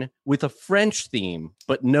scene with a French theme,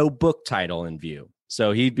 but no book title in view.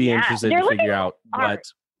 So he'd be interested to figure out what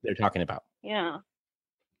they're talking about. Yeah.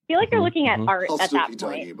 I feel like you're looking at art I'll at still that be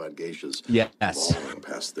point. talking about geishas. Yes. Long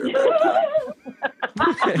past their bedtime.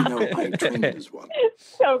 No, I trained as one.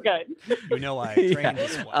 So good. You know I trained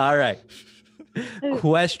as one. All right.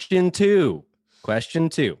 Question 2.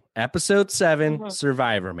 Episode 7,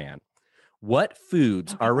 Survivor Man. What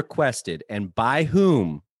foods are requested and by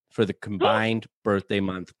whom for the combined birthday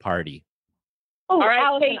month party? Oh, all right,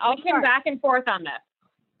 Allison, Kate, we can back and forth on this.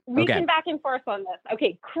 We can back and forth on this.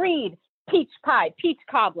 Okay, Creed, peach pie, peach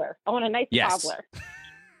cobbler. I want a nice cobbler.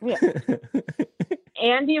 Yeah.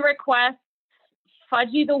 Andy requests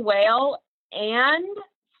Fudgy the Whale and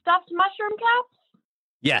stuffed mushroom caps.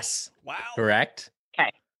 Yes. Wow. Correct.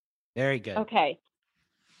 Okay. Very good. Okay.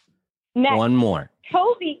 Next. One more.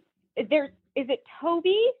 Toby. Is it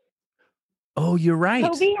Toby? Oh, you're right.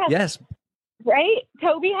 Toby has, yes. Right?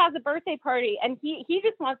 Toby has a birthday party and he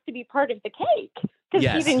just wants to be part of the cake. Because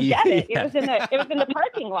Yes, he didn't get it. yeah. It was in the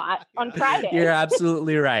parking lot on Friday. You're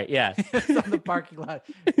absolutely right. Yeah. It's on the parking lot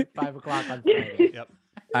at 5 o'clock on Friday. Yep.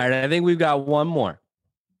 All right. I think we've got one more.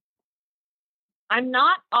 I'm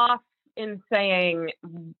not off in saying,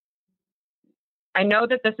 I know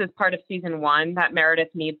that this is part of season 1, that Meredith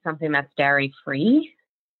needs something that's dairy free.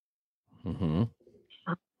 Mm-hmm.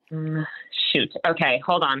 Shoot. Okay,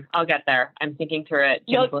 hold on. I'll get there. I'm thinking through it.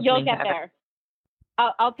 You'll get there.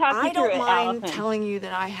 I'll talk you I through don't it, mind Allison. telling you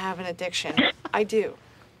that I have an addiction. I do.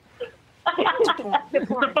 It's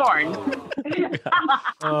the thorn.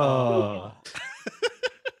 Oh.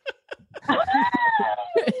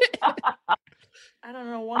 I don't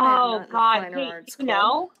know why. I'm not in the fine Kate, arts you club.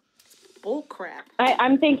 know? Bull crap.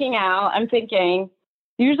 I'm thinking, Al. I'm thinking.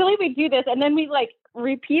 Usually we do this, and then we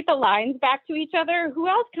repeat the lines back to each other. Who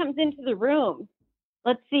else comes into the room?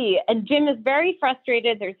 Let's see. And Jim is very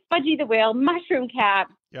frustrated. There's Fudgy the Whale, Mushroom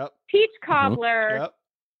Cap, Yep. Peach Cobbler.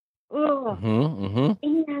 Yep. Ooh.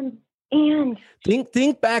 And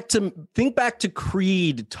Think back to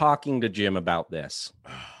Creed talking to Jim about this.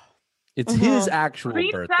 It's his actual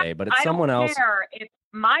Creed birthday, said, but it's someone I don't else. care. It's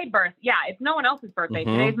my birth. Yeah, it's no one else's birthday.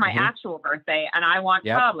 Today's my actual birthday, and I want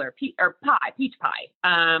cobbler peach pie.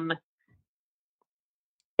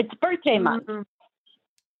 It's birthday month.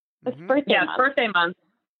 It's birthday month. It's birthday month.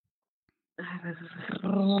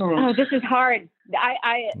 Oh, this is hard.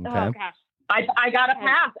 Oh gosh. I got to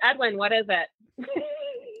pass. Edwin, what is it?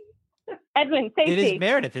 Edwin, safety. It is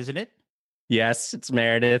Meredith, isn't it? Yes, it's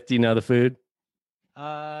Meredith. Do you know the food?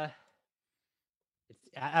 I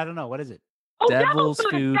don't know. What is it? Oh, Devil's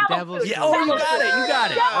food. Devil's Yeah, food. oh, you got it. You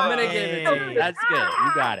got it. Yeah. I'm gonna give it to you. That's good.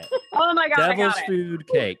 You got it. Oh my God, Devil's I got it. food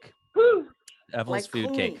cake. Whew. Devil's food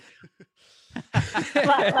Clooney. cake.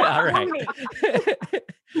 All right.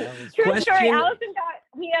 True Question- story. Allison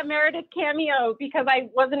got me a Meredith cameo because I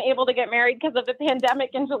wasn't able to get married because of the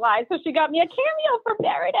pandemic in July. So she got me a cameo for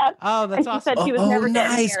Meredith. Oh, that's and she awesome. said she was Oh, never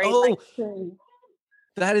nice. getting Oh. married. Like,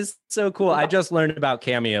 That is so cool. I just learned about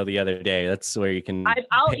Cameo the other day. That's where you can.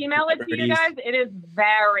 I'll pay email it to you celebrities. guys. It is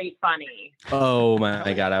very funny. Oh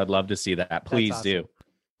my God, I would love to see that. Please do.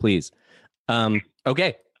 Please.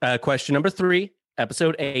 Okay. Question number 3,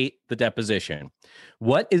 episode 8, the deposition.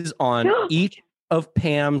 What is on each of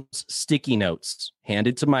Pam's sticky notes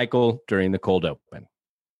handed to Michael during the cold open?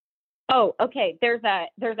 oh, okay. There's a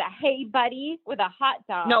hey buddy with a hot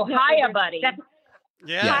dog. No, hiya, buddy.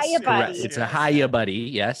 Yes, Hiya, buddy. Correct. It's a hiya buddy.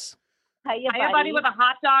 Yes. Hiya, Hiya, buddy with a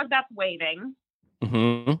hot dog that's waving.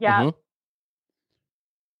 Mm-hmm. Yeah. mhm.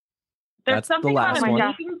 There's That's the something about last a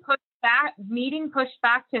one. meeting pushed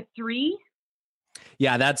back to 3.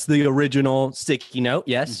 Yeah, that's the original sticky note.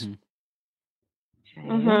 Yes.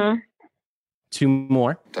 Mm-hmm. 2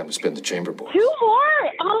 more. Time to spin the chamber board. 2 more.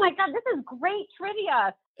 Oh my God, this is great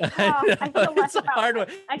trivia. I feel less It's a hard one.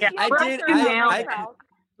 I feel I less did- about I- myself.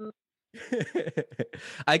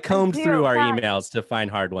 I combed do, through our yeah. emails to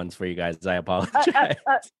find hard ones for you guys. I apologize.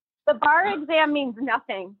 The bar exam means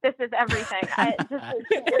nothing. This is everything.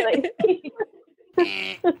 Really.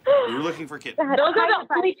 You're looking for kittens. Those are the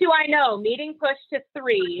only 2 I know. Meeting pushed to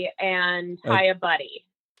 3 and hiya, buddy.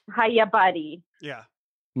 Hiya, buddy. Yeah.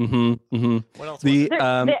 Mm-hmm. Mm-hmm. What else? The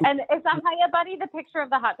And is a hiya, buddy the picture of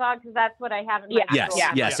the hot dog? Because that's what I have in my yes,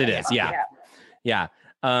 actual- yes, it is. Yeah. Yeah.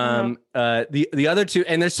 The other 2,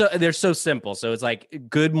 and they're so simple. So it's like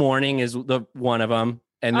good morning is the one of them,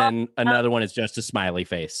 and then another one is just a smiley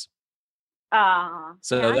face.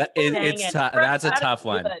 So that that's a tough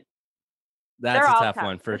one. That's They're a all tough tough.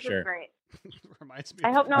 one for This is sure. great. Reminds me.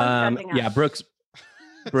 I hope no one's judging us. Yeah,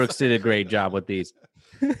 Brooks did a great job with these.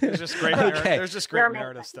 There's just great. Okay. There's just great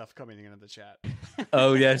Meredith stuff coming into the chat.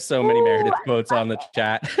 Oh, yes, so many Meredith quotes on the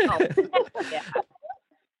chat.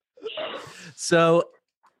 So,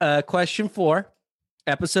 question 4,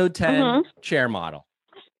 episode 10, chair model.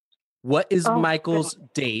 What is Michael's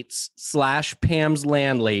dates / Pam's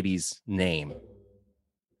landlady's name?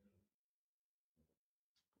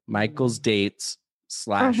 Michael's dates /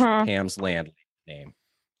 Pam's landlady's name.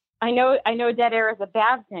 I know dead air is a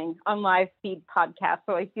bad thing on live feed podcasts,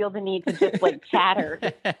 so I feel the need to just like chatter.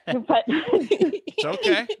 But It's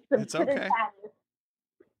okay. It's okay.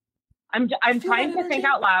 I'm trying to think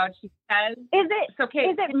out loud. She says, Is it? It's okay.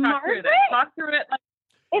 Is it to talk through Margaret? this. Talk through it. Like,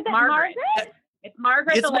 Is it Margaret? Margaret? It's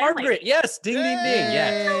Margaret. It's the landlady. Margaret. Yes. Ding, ding, ding.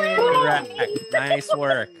 Yes. Correct. Nice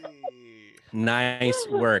work. Nice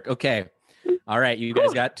work. Okay. All right. You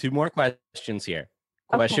guys got 2 more questions here.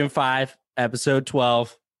 Question 5, episode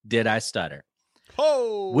 12. Did I stutter?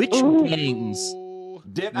 Oh. Which gangs?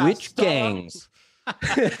 Did I Which stutter? gangs?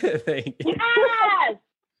 Thank you.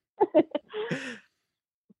 Yes.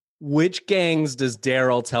 Which gangs does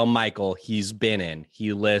Daryl tell Michael he's been in?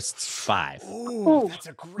 He lists 5. Ooh, that's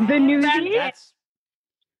a great. The Newsies. That's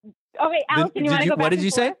Okay, Allison, you want to go back? What did and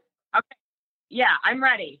you say? forth? Okay. Yeah, I'm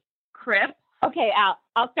ready. Crip. Okay,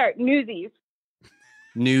 I'll start. Newsies.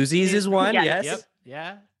 Newsies is one. Yeah. Yes. Yep.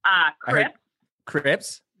 Yeah. I heard Crip.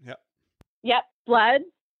 Crips. Yep. Blood.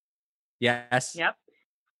 Yes. Yep.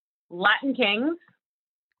 Latin Kings.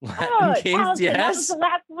 Latin Kings. Allison, that was Yes. the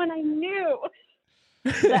last one I knew.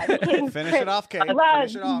 Latin Kings, Finish it off, Kate. Blood.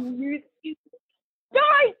 Finish it off.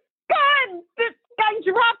 Guys, God, this guy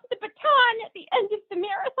dropped the baton at the end of the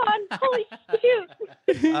marathon. Holy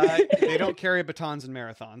shoot. They don't carry batons in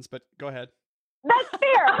marathons, but go ahead. That's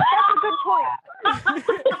fair. That's a good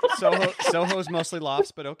point. Soho's mostly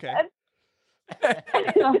lofts, but okay.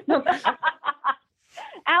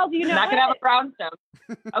 Al, do you know Not it? gonna have a brownstone.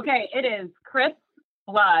 Okay, it is Crips,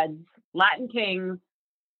 Bloods, Latin Kings,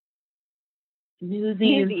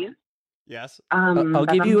 Newsies. Yes. I'll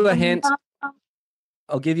give you a hint.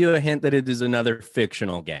 I'll give you a hint that it is another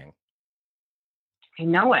fictional gang. I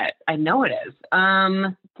know it. I know it is.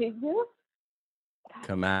 Do you?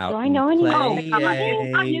 Come out. Do I know any? Oh,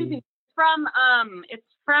 Play. I'm using it's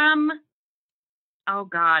from oh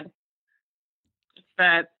god. It's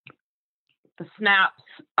the Snaps.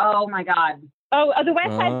 Oh my god. Oh, the West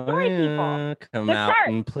Side Story people. Come Let's out start.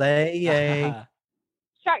 and play.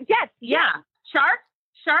 Jets. Yeah. Sharks.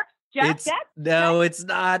 Jets. No, it's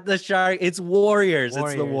not the Shark. It's Warriors.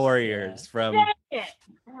 It's the Warriors from.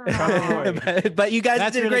 but you guys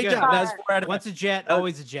That's did a really great good. job. That was 4 out of Once a jet,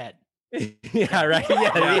 always a jet. Yeah, right.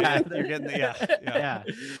 Yeah. You're getting the Yeah.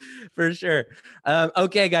 For sure.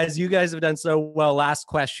 Okay, guys, you guys have done so well. Last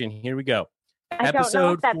question. Here we go. I don't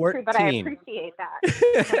know if that's true, but I appreciate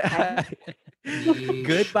that.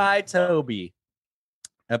 Goodbye, Toby.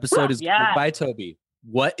 Episode is Goodbye, Toby.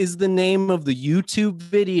 What is the name of the YouTube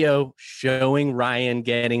video showing Ryan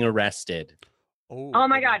getting arrested? Oh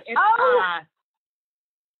my God!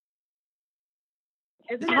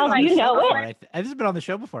 How do you know it? This has been on the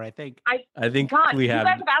show before, I think. I think God, we you have.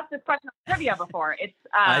 guys have asked this question on trivia before. It's.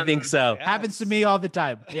 I think so. Happens to me all the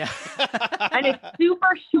time. Yeah. And it's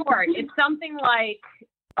super short. It's something like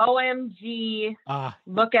OMG.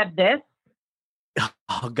 Look at this.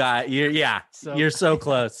 Oh God, you're so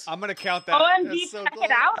close. I'm gonna count that. OMG, check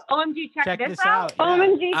it out. OMG, check this out. Yeah.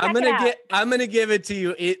 OMG, check I'm gonna give it to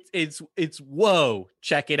you. It's whoa,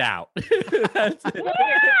 check it out. That's it.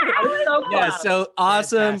 Yeah, so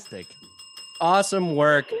awesome. Fantastic. Awesome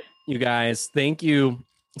work, you guys. Thank you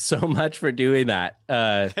so much for doing that.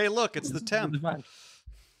 Hey, look, it's the temp.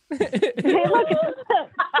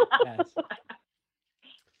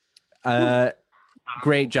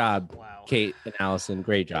 Great job, Kate and Allison.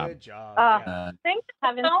 Great job. Good job. Thanks for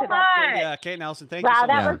having so so much. Yeah, Kate and Allison, thank you so much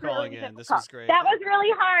that for was calling really in. This difficult. was great. That was really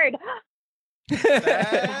hard.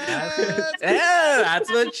 Yeah, that's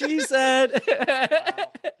what she said.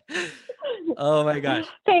 Oh my gosh.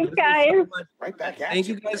 Thanks, guys. Right back at Thank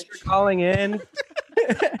you guys for calling in.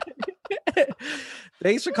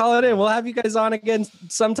 Thanks for calling in. We'll have you guys on again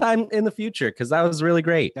sometime in the future because that was really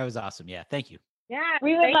great. That was awesome. Yeah. Thank you. Yeah,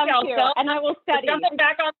 We would love to, and I will study. Jumping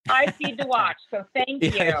back on live feed to watch. So thank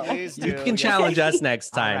you. Please do. You can challenge us next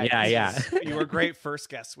time. All right. Yeah. You were great first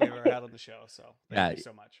guests we ever had on the show. So thank you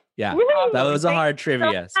so much. Yeah. Woo-hoo. That was a hard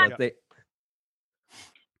trivia. So much.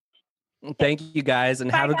 thank you guys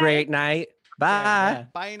and have a great night. Bye.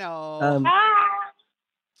 Bye now.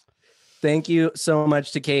 Thank you so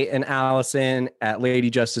much to Kate and Allison at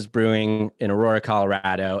Lady Justice Brewing in Aurora,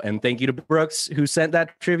 Colorado. And thank you to Brooks who sent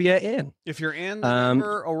that trivia in. If you're in the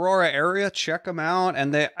Denver, Aurora area, check them out.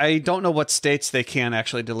 And I don't know what states they can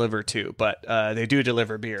actually deliver to, but they do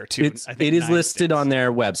deliver beer too. It is listed on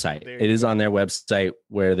their website. It is on their website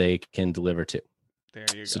where they can deliver to. There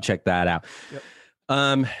you go. So check that out. Yep.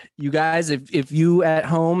 You guys, if you at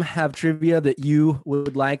home have trivia that you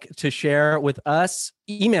would like to share with us,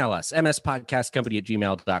 email us,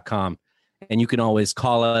 mspodcastcompany@gmail.com. And you can always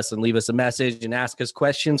call us and leave us a message and ask us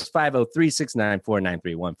questions,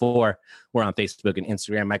 503-694-9314. We're on Facebook and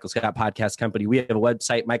Instagram, Michael Scott Podcast Company. We have a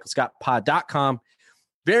website, michaelscottpod.com.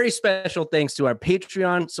 Very special thanks to our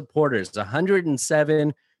Patreon supporters,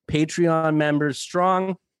 107 Patreon members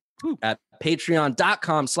strong. At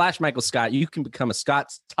patreon.com/Michael Scott. You can become a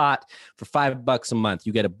Scott's Tot for $5 a month.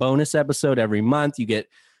 You get a bonus episode every month. You get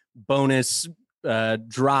bonus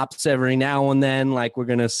drops every now and then. Like we're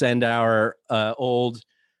going to send our old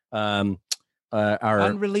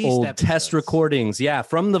Unreleased old episodes. test recordings. Yeah.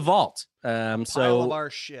 From the vault. Pile So of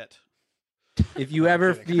our shit. if you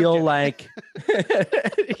ever feel like,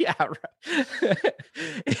 yeah, right.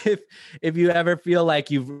 if you ever feel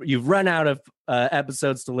like you've run out of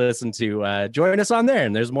episodes to listen to, join us on there,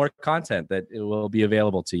 and there's more content that it will be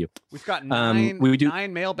available to you. We've got we do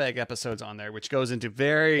 9 mailbag episodes on there, which goes into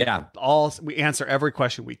we answer every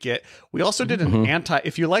question we get. We also did an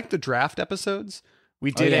if you like the draft episodes,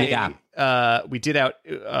 we did an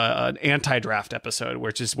anti-draft episode,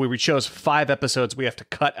 which is where we chose 5 episodes we have to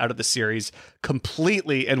cut out of the series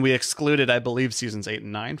completely, and we excluded, I believe, seasons 8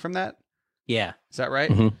 and 9 from that. Yeah. Is that right?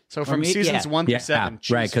 Mhm. So from seasons 1 through 7,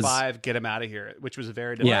 choose right, 5, get them out of here, which was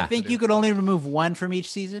very difficult. I think you could only remove 1 from each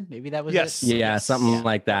season. Maybe that was it. Yeah, something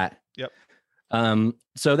like that. Yep.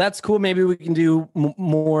 So that's cool. Maybe we can do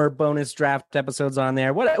more bonus draft episodes on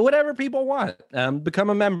there. Whatever people want. Become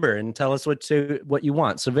a member and tell us what you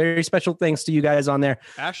want. So very special thanks to you guys on there.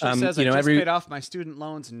 Ashley says, I just paid off my student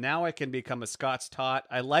loans. Now I can become a Scott's Tot.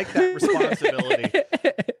 I like that responsibility.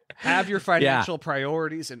 Have your financial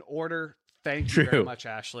priorities in order. Thank you very much,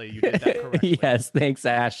 Ashley. You did that correctly. Yes, thanks,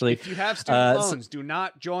 Ashley. If you have student loans, do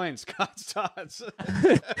not join Scott's Tots.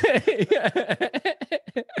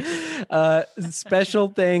 Special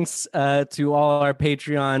thanks to all our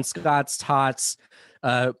Patreon Scott's Tots.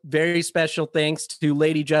 Very special thanks to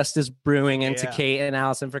Lady Justice Brewing and to Kate and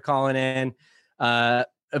Allison for calling in. A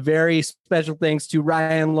very special thanks to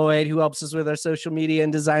Ryan Lloyd, who helps us with our social media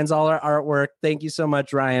and designs all our artwork. Thank you so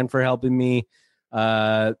much, Ryan, for helping me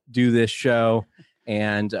do this show.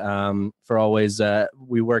 and for always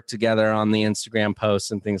we work together on the Instagram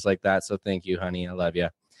posts and things like that. So thank you, honey. I love you.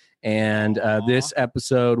 And this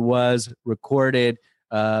episode was recorded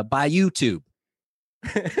by YouTube.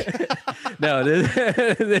 No,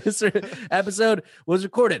 this episode was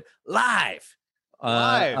recorded live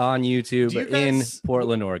on YouTube in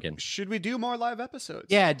Portland, Oregon. Should we do more live episodes?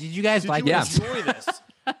 Yeah. Did you guys enjoy this?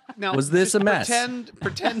 Now, was this a mess?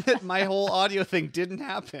 Pretend that my whole audio thing didn't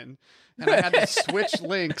happen, and I had to switch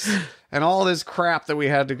links and all this crap that we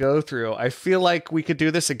had to go through. I feel like we could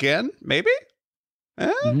do this again, maybe.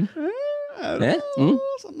 I don't know,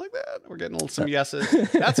 something like that. We're getting some yeses.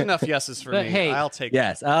 That's enough yeses for me. Hey, I'll take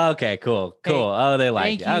yes. Okay, cool. Hey, They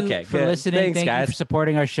like it. Thank you Okay, for good. listening. Thanks, Thank guys. you for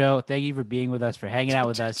supporting our show. Thank you for being with us, for hanging out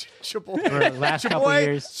with us for the last couple Chaboy,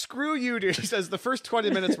 years. Screw you, dude. He says the first 20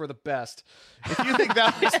 minutes were the best. If you think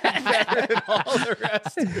that was better than all the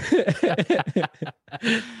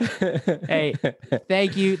rest. Hey,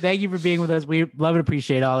 thank you. Thank you for being with us. We love and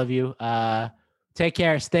appreciate all of you. Take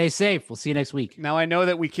care. Stay safe. We'll see you next week. Now, I know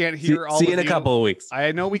that we can't hear all of you. See you in a couple of weeks.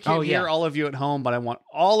 I know we can't hear all of you at home, but I want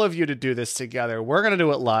all of you to do this together. We're going to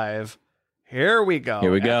do it live. Here we go.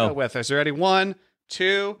 Here we go. Echo with us. Ready? 1,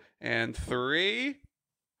 2, and 3.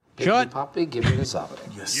 Shut. Poppy, give me the solid.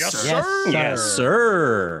 Yes, sir. Yes,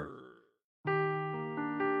 sir.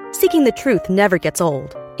 Seeking the truth never gets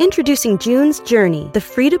old. Introducing June's Journey, the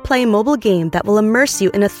free-to-play mobile game that will immerse you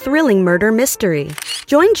in a thrilling murder mystery.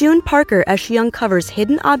 Join June Parker as she uncovers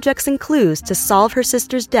hidden objects and clues to solve her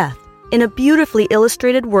sister's death in a beautifully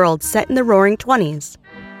illustrated world set in the Roaring 20s.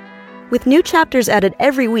 With new chapters added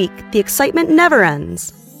every week, the excitement never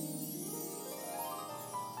ends.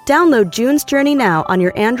 Download June's Journey now on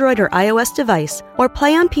your Android or iOS device, or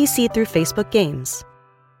play on PC through Facebook Games.